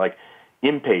 right? Like,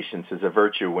 impatience is a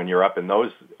virtue when you're up in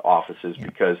those offices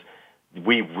because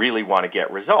we really want to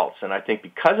get results. And I think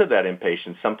because of that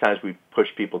impatience, sometimes we push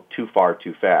people too far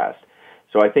too fast.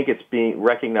 So I think it's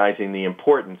recognizing the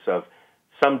importance of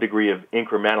some degree of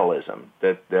incrementalism,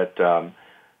 that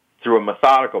through a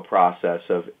methodical process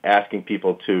of asking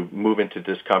people to move into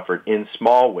discomfort in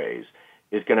small ways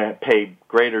is going to pay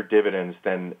greater dividends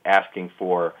than asking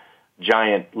for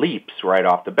giant leaps right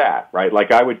off the bat, right?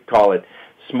 Like I would call it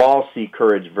small C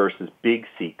courage versus big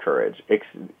C courage,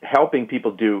 helping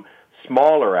people do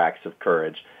smaller acts of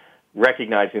courage,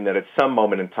 recognizing that at some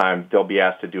moment in time they'll be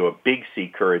asked to do a big C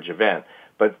courage event,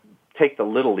 but take the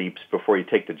little leaps before you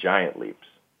take the giant leaps.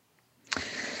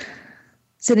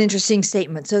 It's an interesting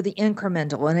statement. So the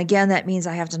incremental, and again, that means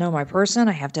I have to know my person.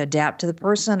 I have to adapt to the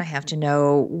person. I have to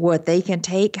know what they can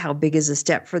take, how big is a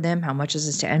step for them, how much is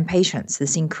a step, and patience,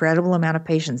 this incredible amount of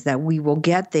patience that we will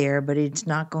get there, but it's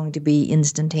not going to be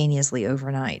instantaneously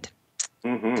overnight.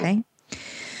 Mm-hmm. Okay? All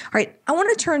right, I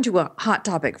want to turn to a hot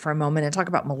topic for a moment and talk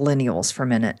about millennials for a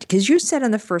minute, because you said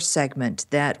in the first segment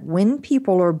that when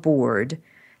people are bored,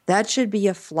 that should be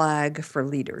a flag for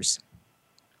leaders.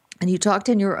 And you talked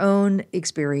in your own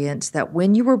experience that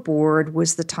when you were bored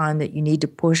was the time that you need to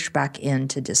push back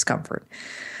into discomfort.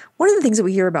 One of the things that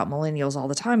we hear about millennials all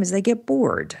the time is they get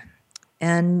bored.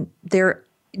 And they're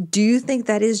Do you think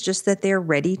that is just that they're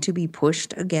ready to be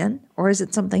pushed again, or is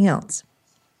it something else?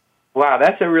 Wow,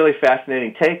 that's a really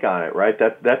fascinating take on it, right?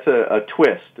 That's a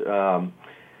twist.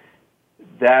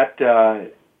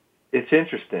 It's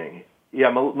interesting.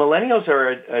 Yeah, millennials are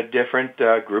a different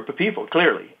group of people,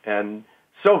 clearly, and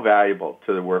so valuable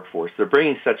to the workforce. They're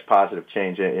bringing such positive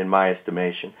change, in my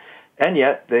estimation. And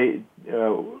yet,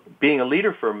 being a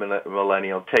leader for a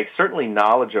millennial takes certainly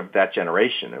knowledge of that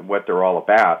generation and what they're all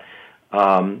about.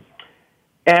 And,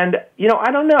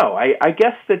 I don't know. I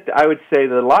guess that I would say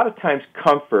that a lot of times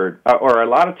comfort, or a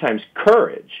lot of times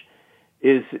courage,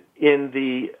 is in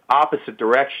the opposite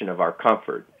direction of our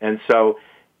comfort. And so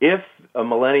if a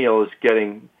millennial is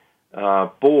getting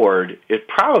bored,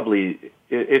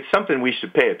 it's something we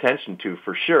should pay attention to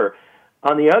for sure.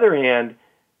 On the other hand,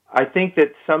 I think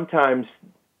that sometimes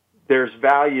there's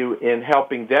value in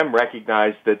helping them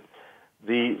recognize that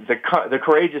the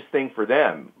courageous thing for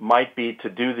them might be to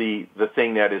do the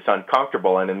thing that is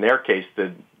uncomfortable, and in their case,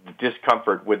 the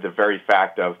discomfort with the very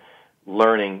fact of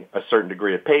learning a certain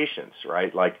degree of patience,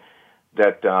 right? Like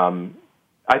that.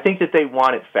 I think that they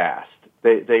want it fast.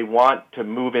 They want to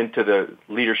move into the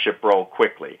leadership role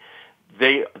quickly.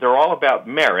 They're all about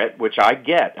merit, which I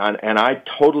get, and I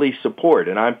totally support,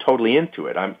 and I'm totally into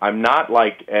it. I'm not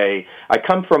like I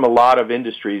come from a lot of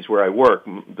industries where I work.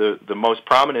 The most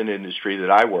prominent industry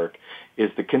that I work is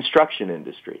the construction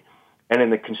industry. And in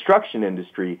the construction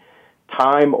industry,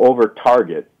 time over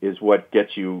target is what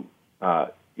gets you,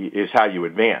 is how you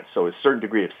advance. So a certain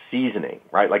degree of seasoning,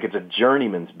 right? Like it's a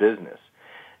journeyman's business.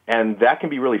 And that can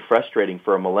be really frustrating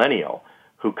for a millennial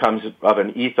who comes of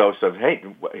an ethos of, hey,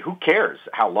 who cares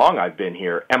how long I've been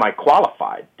here? Am I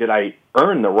qualified? Did I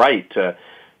earn the right to,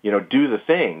 do the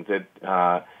thing that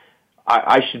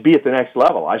I should be at the next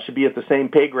level? I should be at the same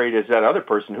pay grade as that other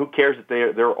person. Who cares that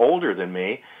they're older than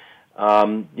me?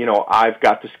 I've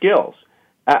got the skills.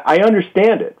 I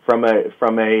understand it from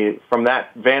that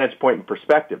vantage point and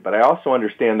perspective, but I also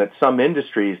understand that some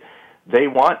industries, they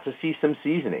want to see some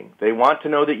seasoning. They want to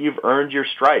know that you've earned your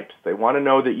stripes. They want to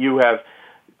know that you have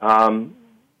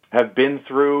been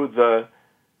through the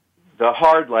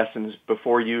hard lessons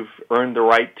before you've earned the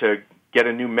right to get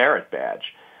a new merit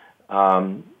badge.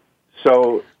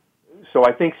 So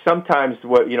I think sometimes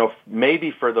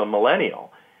maybe for the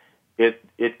millennial,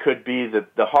 it could be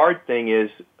that the hard thing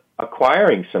is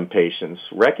acquiring some patience,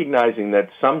 recognizing that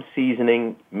some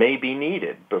seasoning may be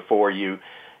needed before you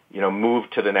move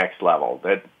to the next level.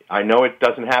 That I know it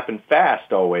doesn't happen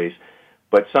fast always,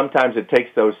 but sometimes it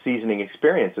takes those seasoning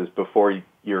experiences before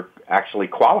you're actually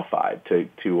qualified to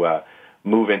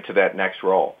move into that next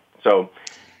role. So,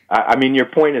 I mean, your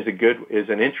point is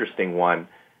an interesting one.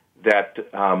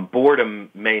 That boredom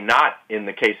may not, in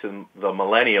the case of the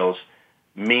millennials,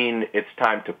 mean it's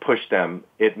time to push them.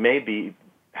 It may be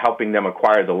helping them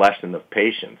acquire the lesson of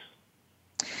patience.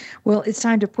 Well, it's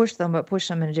time to push them, but push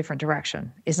them in a different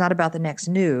direction. It's not about the next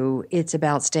new. It's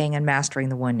about staying and mastering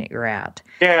the one that you're at.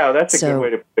 Yeah, that's a good way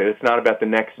to put it. It's not about the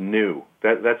next new.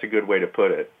 That's a good way to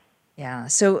put it. Yeah.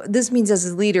 So this means as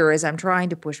a leader, as I'm trying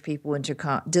to push people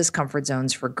into discomfort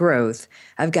zones for growth,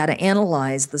 I've got to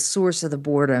analyze the source of the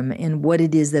boredom and what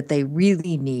it is that they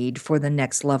really need for the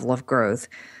next level of growth.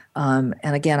 And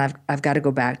again, I've got to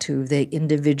go back to the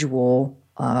individual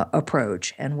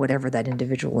approach and whatever that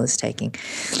individual is taking.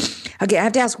 Okay, I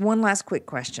have to ask one last quick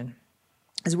question.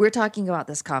 As we're talking about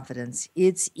this confidence,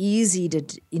 it's easy to,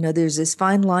 there's this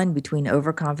fine line between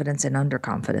overconfidence and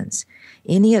underconfidence.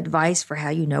 Any advice for how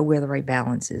you know where the right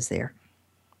balance is there?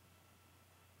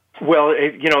 Well,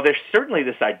 there's certainly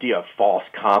this idea of false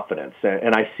confidence,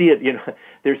 and I see it,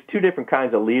 there's two different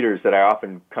kinds of leaders that I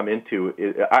often come into,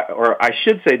 or I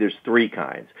should say there's three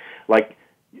kinds,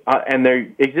 and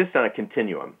they exist on a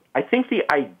continuum. I think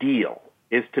the ideal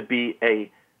is to be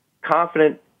a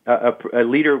confident, a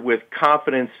leader with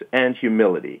confidence and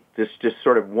humility, this just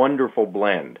sort of wonderful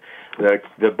blend.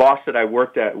 The boss that I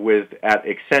worked with at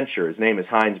Accenture, his name is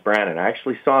Heinz Brannon. I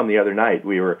actually saw him the other night.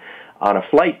 We were on a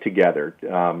flight together,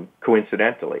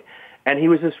 coincidentally. And he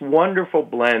was this wonderful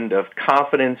blend of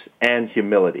confidence and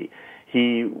humility.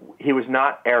 He was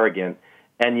not arrogant,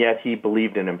 and yet he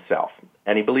believed in himself.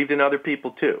 And he believed in other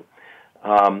people, too.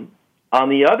 On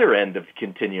the other end of the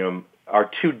continuum are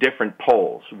two different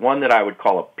poles. One that I would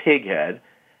call a pighead,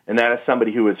 and that is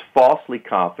somebody who is falsely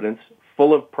confident,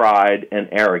 full of pride and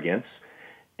arrogance,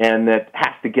 and that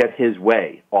has to get his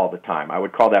way all the time. I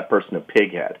would call that person a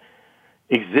pighead.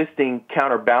 Existing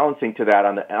counterbalancing to that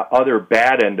on the other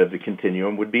bad end of the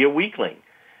continuum would be a weakling,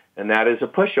 and that is a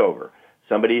pushover,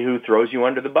 somebody who throws you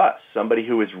under the bus, somebody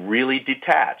who is really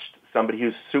detached, somebody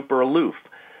who's super aloof,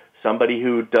 Somebody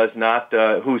who does not,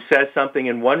 who says something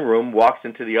in one room, walks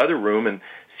into the other room and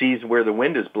sees where the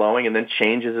wind is blowing, and then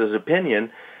changes his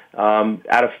opinion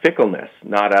out of fickleness,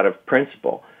 not out of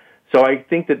principle. So I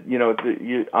think that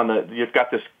you've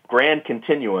got this grand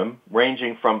continuum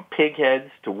ranging from pigheads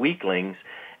to weaklings,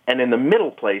 and in the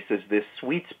middle place is this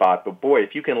sweet spot. But boy,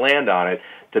 if you can land on it,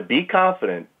 to be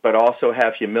confident but also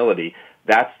have humility,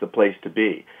 that's the place to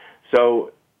be.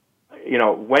 So,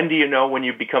 when do you know when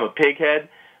you become a pighead?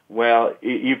 Well,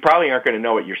 you probably aren't going to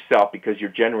know it yourself because you're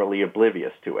generally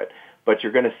oblivious to it. But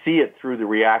you're going to see it through the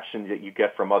reactions that you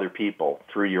get from other people,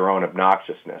 through your own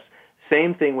obnoxiousness.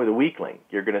 Same thing with a weakling.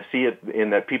 You're going to see it in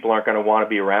that people aren't going to want to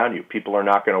be around you. People are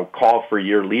not going to call for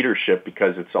your leadership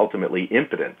because it's ultimately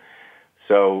impotent.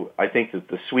 So I think that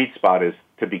the sweet spot is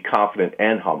to be confident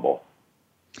and humble.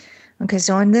 Okay,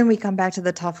 so and then we come back to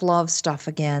the tough love stuff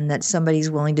again, that somebody's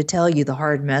willing to tell you the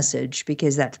hard message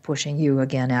because that's pushing you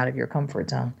again out of your comfort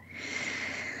zone.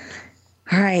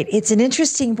 All right, it's an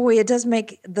interesting, it does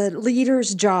make the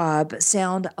leader's job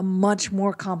sound much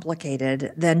more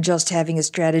complicated than just having a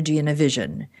strategy and a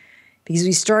vision. Because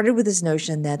we started with this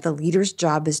notion that the leader's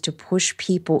job is to push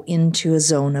people into a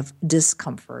zone of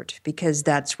discomfort because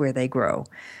that's where they grow.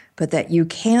 But that you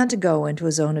can't go into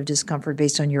a zone of discomfort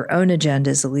based on your own agenda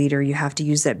as a leader. You have to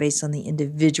use that based on the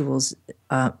individual's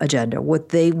agenda, what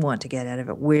they want to get out of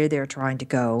it, where they're trying to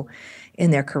go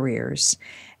in their careers.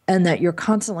 And that you're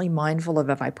constantly mindful of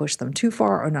if I push them too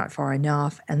far or not far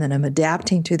enough, and then I'm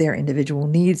adapting to their individual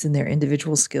needs and their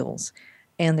individual skills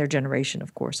and their generation,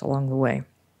 of course, along the way.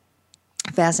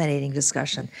 Fascinating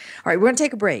discussion. All right, we're going to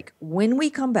take a break. When we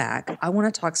come back, I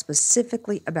want to talk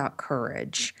specifically about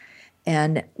courage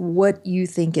and what you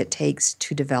think it takes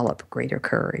to develop greater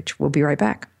courage. We'll be right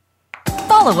back.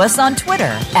 Follow us on Twitter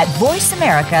at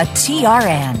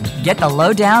VoiceAmericaTRN. Get the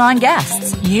lowdown on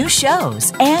guests, new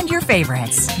shows, and your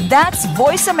favorites. That's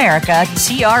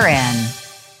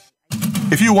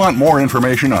VoiceAmericaTRN. If you want more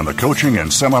information on the coaching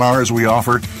and seminars we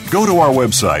offer, go to our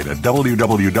website at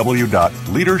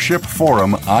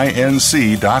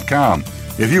www.leadershipforuminc.com.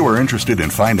 If you are interested in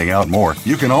finding out more,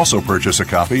 you can also purchase a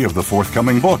copy of the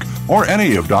forthcoming book or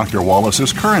any of Dr.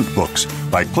 Wallace's current books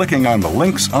by clicking on the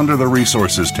links under the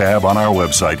Resources tab on our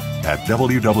website at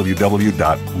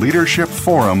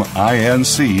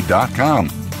www.leadershipforuminc.com.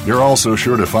 You're also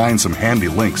sure to find some handy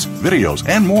links, videos,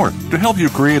 and more to help you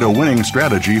create a winning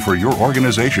strategy for your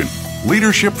organization.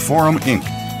 Leadership Forum Inc.,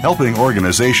 helping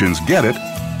organizations get it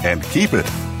and keep it.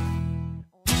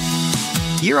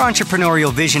 Your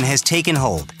entrepreneurial vision has taken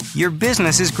hold. Your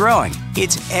business is growing.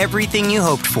 It's everything you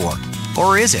hoped for.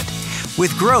 Or is it?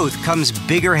 With growth comes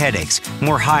bigger headaches,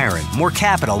 more hiring, more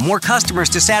capital, more customers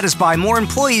to satisfy, more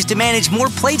employees to manage, more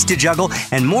plates to juggle,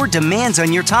 and more demands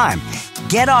on your time.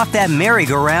 Get off that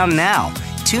merry-go-round now.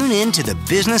 Tune in to The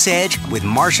Business Edge with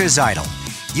Marcia Zeidel.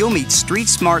 You'll meet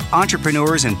street-smart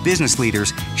entrepreneurs and business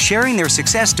leaders sharing their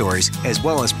success stories as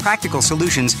well as practical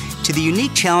solutions to the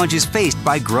unique challenges faced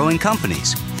by growing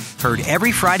companies. Heard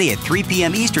every Friday at 3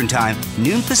 p.m. Eastern Time,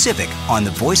 noon Pacific on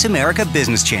the Voice America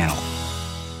Business Channel.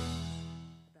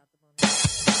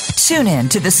 Tune in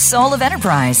to The Soul of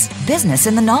Enterprise, Business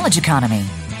in the Knowledge Economy,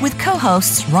 with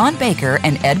co-hosts Ron Baker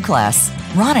and Ed Kless.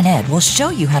 Ron and Ed will show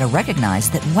you how to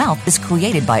recognize that wealth is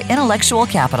created by intellectual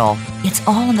capital. It's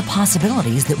all in the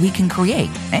possibilities that we can create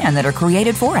and that are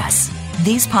created for us.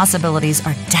 These possibilities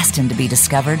are destined to be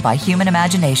discovered by human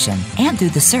imagination and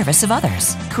through the service of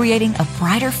others, creating a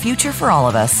brighter future for all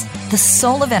of us. The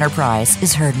Soul of Enterprise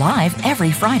is heard live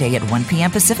every Friday at 1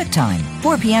 p.m. Pacific Time,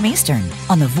 4 p.m. Eastern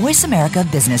on the Voice America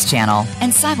Business Channel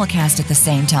and simulcast at the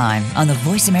same time on the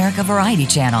Voice America Variety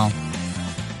Channel.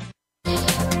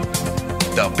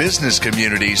 The business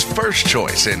community's first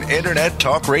choice in Internet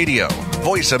Talk Radio.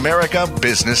 Voice America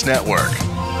Business Network.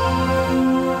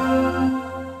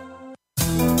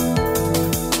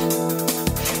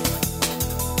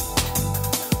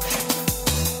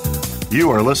 You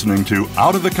are listening to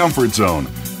Out of the Comfort Zone.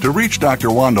 To reach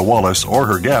Dr. Wanda Wallace or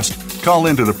her guest, call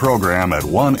into the program at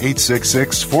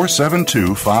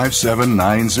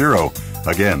 1-866-472-5790.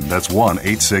 Again, that's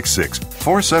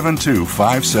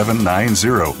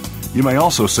 1-866-472-5790. You may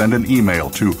also send an email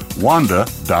to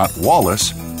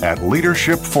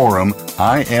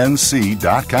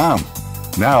wanda.wallace@leadershipforuminc.com.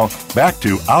 Now, back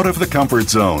to Out of the Comfort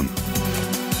Zone.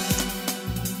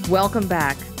 Welcome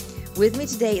back. With me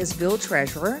today is Bill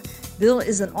Treasurer. Bill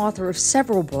is an author of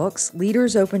several books: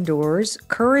 Leaders Open Doors,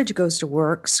 Courage Goes to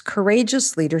Works,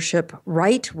 Courageous Leadership,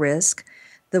 Right Risk.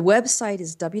 The website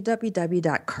is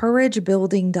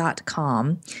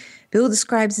www.couragebuilding.com. Bill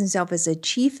describes himself as a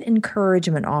chief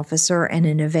encouragement officer and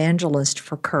an evangelist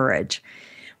for courage.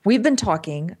 We've been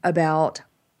talking about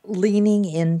leaning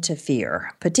into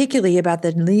fear, particularly about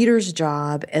the leader's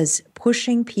job as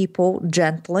pushing people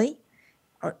gently,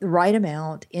 the right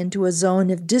amount, into a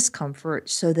zone of discomfort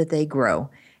so that they grow.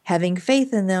 Having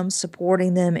faith in them,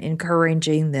 supporting them,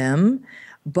 encouraging them,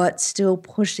 but still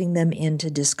pushing them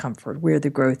into discomfort where the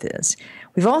growth is.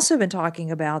 We've also been talking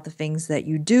about the things that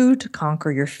you do to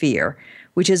conquer your fear,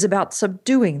 which is about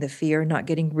subduing the fear, not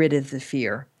getting rid of the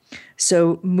fear.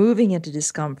 So moving into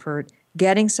discomfort,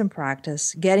 getting some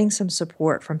practice, getting some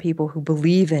support from people who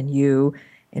believe in you,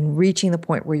 and reaching the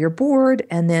point where you're bored,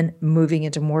 and then moving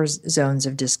into more zones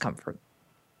of discomfort.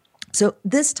 So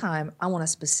this time, I want to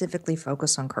specifically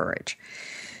focus on courage.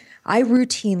 I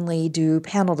routinely do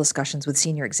panel discussions with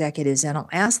senior executives, and I'll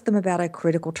ask them about a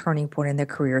critical turning point in their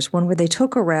careers, one where they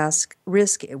took a risk,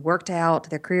 it worked out,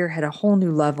 their career had a whole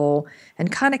new level,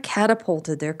 and kind of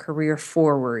catapulted their career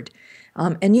forward.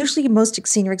 And usually most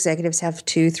senior executives have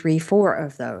 2, 3, 4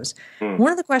 of those.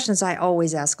 One of the questions I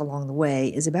always ask along the way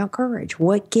is about courage.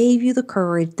 What gave you the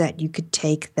courage that you could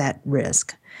take that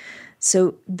risk?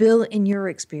 So, Bill, in your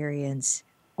experience,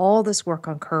 all this work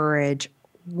on courage,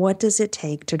 what does it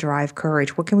take to drive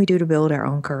courage? What can we do to build our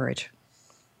own courage?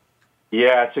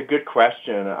 Yeah, it's a good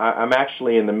question. I'm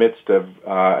actually in the midst of,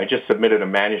 I just submitted a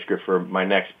manuscript for my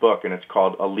next book, and it's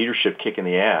called A Leadership Kick in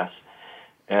the Ass.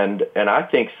 And I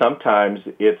think sometimes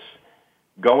it's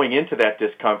going into that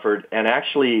discomfort and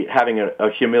actually having a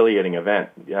humiliating event.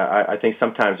 I think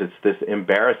sometimes it's this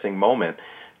embarrassing moment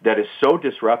that is so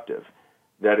disruptive,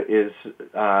 that is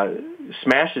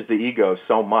smashes the ego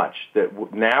so much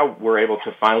that now we're able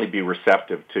to finally be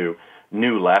receptive to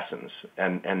new lessons,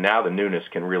 and now the newness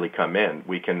can really come in.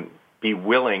 We can be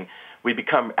willing, we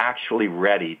become actually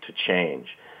ready to change.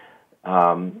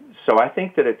 So I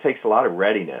think that it takes a lot of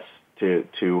readiness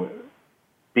to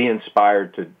be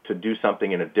inspired to do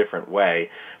something in a different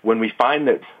way. When we find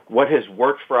that what has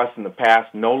worked for us in the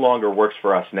past no longer works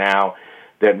for us now,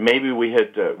 that maybe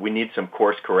we need some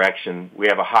course correction, we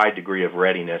have a high degree of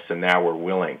readiness, and now we're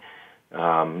willing.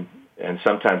 And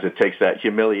sometimes it takes that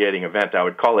humiliating event. I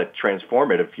would call it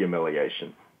transformative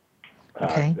humiliation,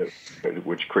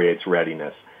 which creates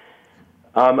readiness.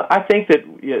 I think that,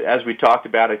 as we talked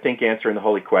about, I think answering the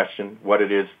holy question, what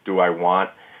it is do I want?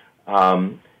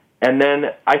 And then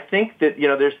I think that,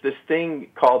 there's this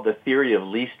thing called the theory of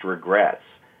least regrets.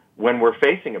 When we're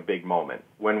facing a big moment,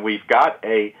 when we've got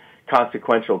a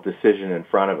consequential decision in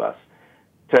front of us,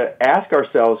 to ask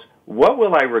ourselves, what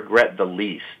will I regret the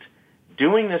least?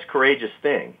 Doing this courageous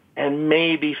thing and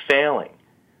maybe failing,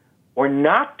 or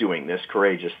not doing this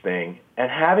courageous thing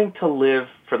and having to live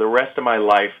for the rest of my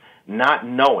life not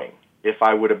knowing if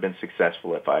I would have been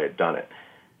successful if I had done it.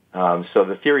 So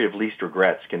the theory of least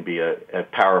regrets can be a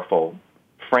powerful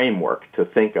framework to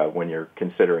think of when you're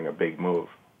considering a big move.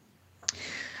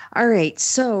 All right.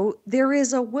 So there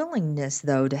is a willingness,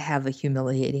 though, to have a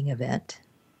humiliating event.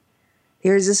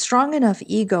 There is a strong enough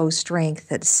ego strength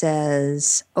that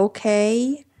says,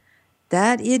 okay,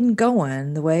 that isn't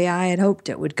going the way I had hoped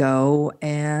it would go,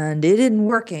 and it isn't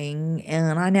working,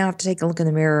 and I now have to take a look in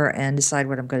the mirror and decide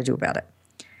what I'm going to do about it.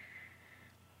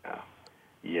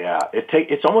 Yeah,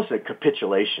 it's almost a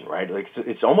capitulation, right? Like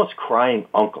it's almost crying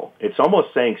uncle. It's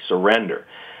almost saying surrender.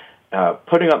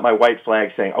 Putting up my white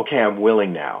flag saying, okay, I'm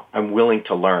willing now. I'm willing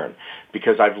to learn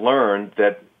because I've learned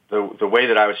that the way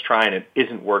that I was trying it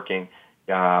isn't working,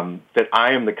 that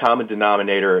I am the common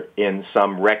denominator in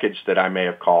some wreckage that I may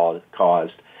have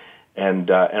caused, and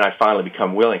I finally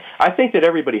become willing. I think that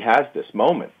everybody has this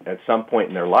moment at some point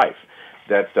in their life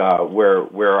that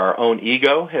where our own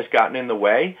ego has gotten in the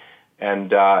way,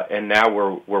 and now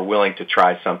we're willing to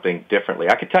try something differently.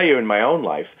 I could tell you in my own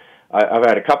life, I've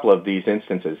had a couple of these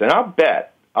instances, and I'll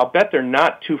bet they're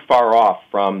not too far off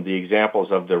from the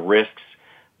examples of the risks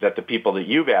that the people that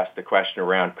you've asked the question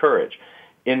around courage.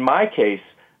 In my case,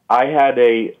 I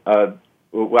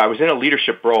was in a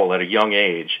leadership role at a young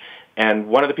age, and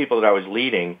one of the people that I was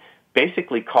leading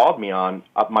basically called me on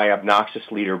my obnoxious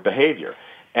leader behavior.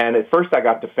 And at first I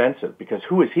got defensive because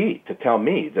who is he to tell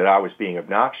me that I was being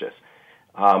obnoxious?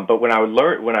 But when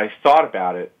I thought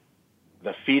about it,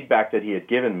 the feedback that he had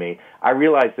given me, I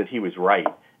realized that he was right,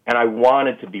 and I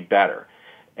wanted to be better.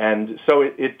 And so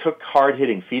it took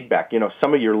hard-hitting feedback.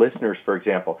 Some of your listeners, for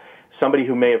example, somebody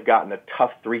who may have gotten a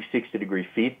tough 360-degree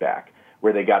feedback,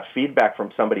 where they got feedback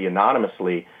from somebody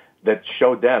anonymously that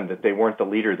showed them that they weren't the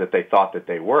leader that they thought that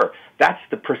they were. That's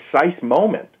the precise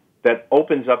moment that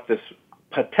opens up this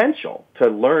potential to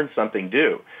learn something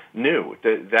new,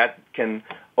 that can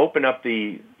open up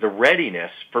the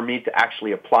readiness for me to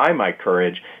actually apply my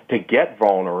courage, to get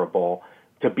vulnerable,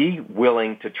 to be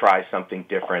willing to try something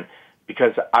different,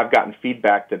 because I've gotten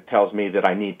feedback that tells me that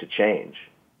I need to change.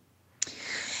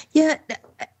 Yeah.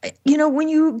 When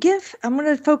you give, I'm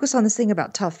going to focus on this thing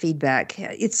about tough feedback.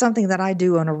 It's something that I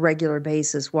do on a regular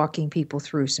basis, walking people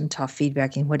through some tough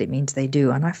feedback and what it means they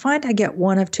do. And I find I get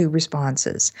one of two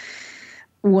responses,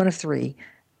 one of three.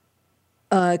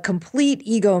 A complete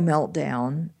ego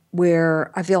meltdown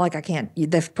where I feel like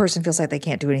the person feels like they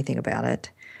can't do anything about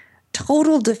it.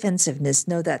 Total defensiveness.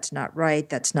 No, that's not right.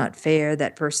 That's not fair.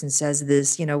 That person says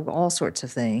this, all sorts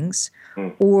of things.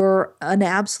 Or an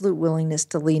absolute willingness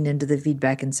to lean into the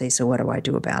feedback and say, so what do I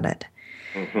do about it?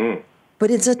 Mm-hmm.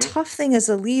 But it's a tough thing as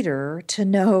a leader to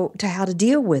know how to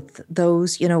deal with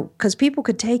those, because people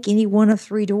could take any one of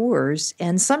three doors,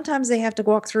 and sometimes they have to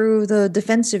walk through the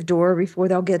defensive door before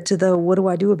they'll get to the what do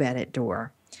I do about it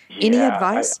door. Any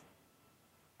advice?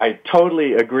 I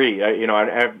totally agree.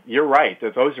 You're right.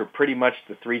 Those are pretty much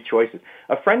the three choices.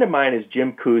 A friend of mine is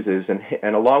Jim Kouzes,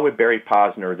 and along with Barry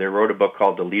Posner, they wrote a book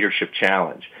called The Leadership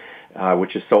Challenge,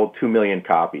 which has sold 2 million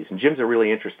copies. And Jim's a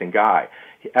really interesting guy.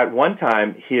 At one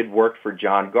time, he had worked for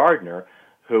John Gardner,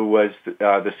 who was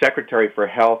the Secretary for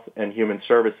Health and Human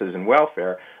Services and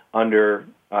Welfare under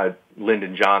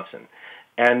Lyndon Johnson.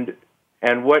 And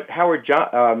what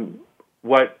John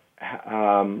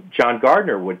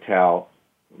Gardner would tell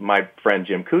my friend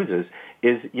Jim Kouzes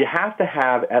is you have to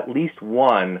have at least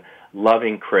one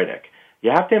loving critic.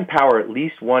 You have to empower at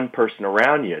least one person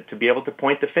around you to be able to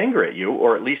point the finger at you,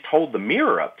 or at least hold the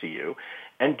mirror up to you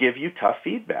and give you tough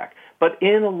feedback, but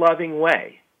in a loving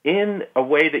way, in a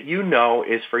way that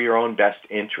is for your own best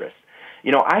interest.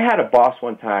 I had a boss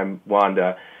one time,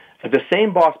 Wanda, the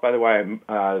same boss, by the way,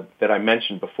 that I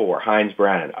mentioned before, Heinz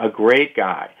Brannon, a great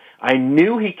guy. I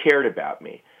knew he cared about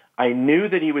me. I knew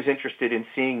that he was interested in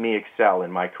seeing me excel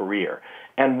in my career.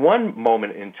 And one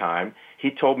moment in time,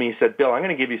 he told me, he said, Bill, I'm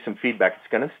going to give you some feedback.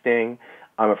 It's going to sting.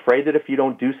 I'm afraid that if you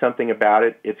don't do something about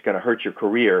it, it's going to hurt your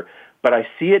career. But I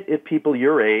see it at people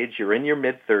your age. You're in your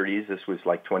mid-30s. This was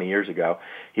like 20 years ago.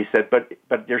 He said, but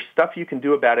there's stuff you can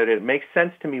do about it. It makes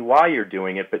sense to me why you're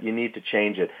doing it, but you need to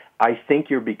change it. I think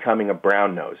you're becoming a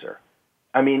brown-noser.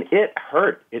 I mean, it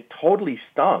hurt. It totally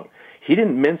stung. He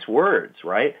didn't mince words,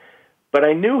 right? But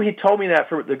I knew he told me that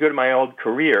for the good of my old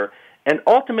career, and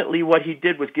ultimately what he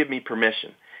did was give me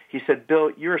permission. He said,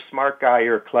 Bill, you're a smart guy,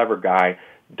 you're a clever guy.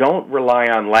 Don't rely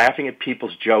on laughing at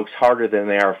people's jokes harder than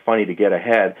they are funny to get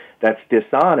ahead. That's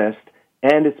dishonest,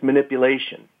 and it's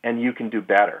manipulation, and you can do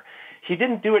better. He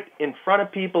didn't do it in front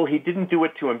of people. He didn't do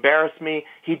it to embarrass me.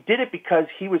 He did it because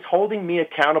he was holding me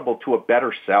accountable to a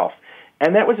better self.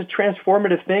 And that was a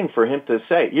transformative thing for him to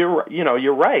say. You're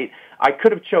right. I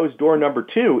could have chose door number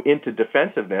 2 into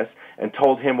defensiveness and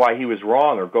told him why he was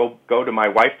wrong, or go to my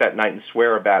wife that night and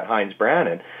swear about Heinz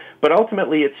Brannon. But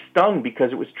ultimately, it stung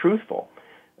because it was truthful.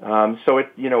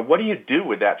 What do you do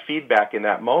with that feedback in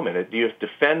that moment? Do you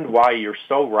defend why you're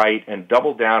so right and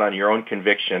double down on your own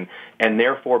conviction and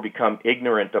therefore become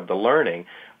ignorant of the learning?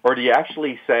 Or do you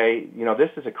actually say, this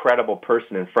is a credible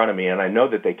person in front of me, and I know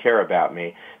that they care about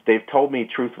me. They've told me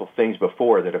truthful things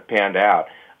before that have panned out.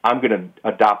 I'm going to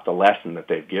adopt the lesson that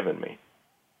they've given me.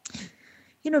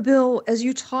 Bill, as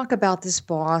you talk about this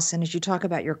boss and as you talk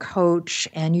about your coach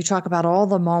and you talk about all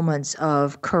the moments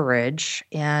of courage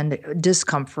and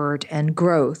discomfort and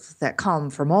growth that come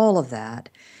from all of that,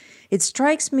 it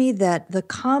strikes me that the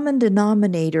common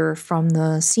denominator from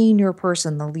the senior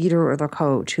person, the leader or the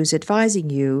coach who's advising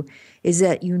you, is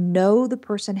that the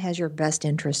person has your best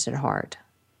interest at heart,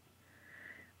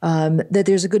 that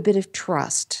there's a good bit of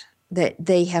trust, that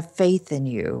they have faith in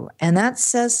you. And that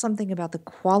says something about the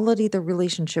quality of the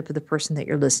relationship of the person that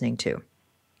you're listening to.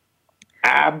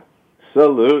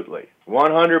 Absolutely.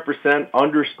 100%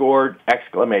 underscored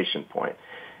exclamation point.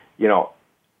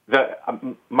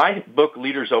 My book,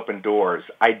 Leaders Open Doors,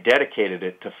 I dedicated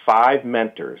it to 5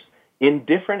 mentors in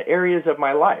different areas of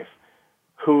my life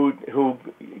who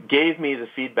gave me the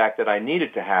feedback that I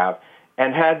needed to have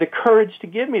and had the courage to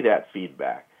give me that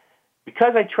feedback.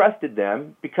 Because I trusted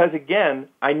them, because, again,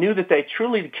 I knew that they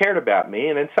truly cared about me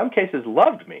and in some cases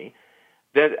loved me,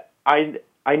 that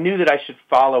I knew that I should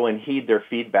follow and heed their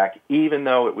feedback, even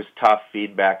though it was tough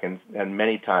feedback and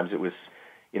many times it was,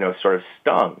 sort of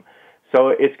stung. So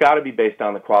it's got to be based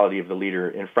on the quality of the leader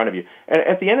in front of you. And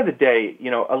at the end of the day,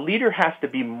 a leader has to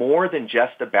be more than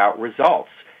just about results.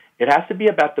 It has to be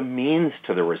about the means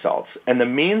to the results. And the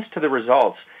means to the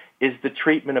results is the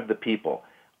treatment of the people.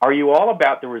 Are you all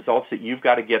about the results that you've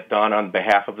got to get done on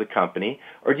behalf of the company,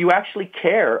 or do you actually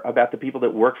care about the people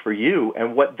that work for you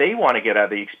and what they want to get out of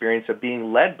the experience of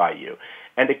being led by you?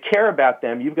 And to care about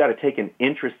them, you've got to take an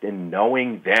interest in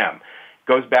knowing them.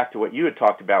 goes back to what you had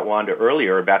talked about, Wanda,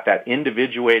 earlier, about that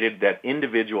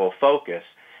individual focus.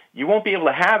 You won't be able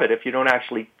to have it if you don't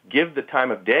actually give the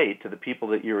time of day to the people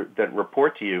that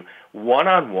report to you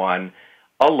one-on-one,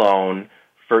 alone,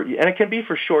 and it can be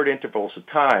for short intervals of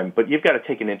time, but you've got to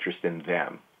take an interest in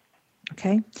them.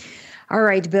 Okay. All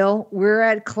right, Bill, we're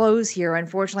at close here.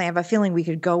 Unfortunately, I have a feeling we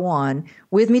could go on.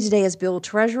 With me today is Bill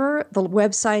Treasurer. The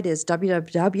website is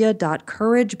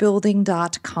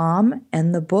www.couragebuilding.com,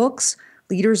 and the books,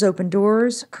 Leaders Open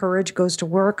Doors, Courage Goes to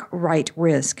Work, Right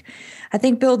Risk. I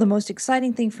think, Bill, the most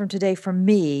exciting thing from today for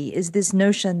me is this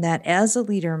notion that as a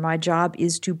leader, my job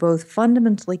is to both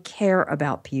fundamentally care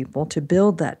about people, to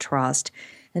build that trust,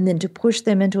 and then to push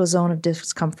them into a zone of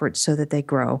discomfort so that they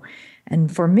grow.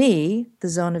 And for me, the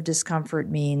zone of discomfort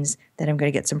means that I'm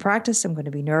going to get some practice, I'm going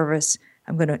to be nervous,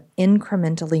 I'm going to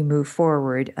incrementally move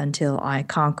forward until I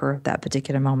conquer that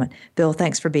particular moment. Bill,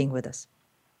 thanks for being with us.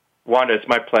 Wanda, it's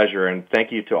my pleasure, and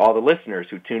thank you to all the listeners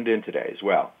who tuned in today as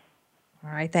well.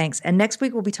 All right, thanks. And next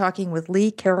week we'll be talking with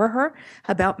Lee Caraher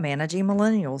about managing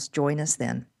millennials. Join us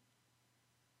then.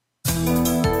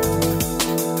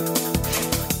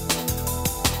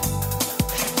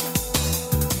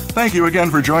 Thank you again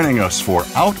for joining us for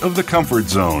Out of the Comfort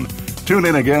Zone. Tune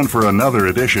in again for another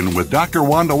edition with Dr.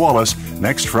 Wanda Wallace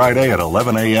next Friday at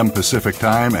 11 a.m. Pacific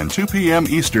Time and 2 p.m.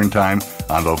 Eastern Time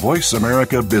on the Voice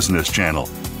America Business Channel.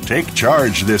 Take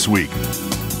charge this week.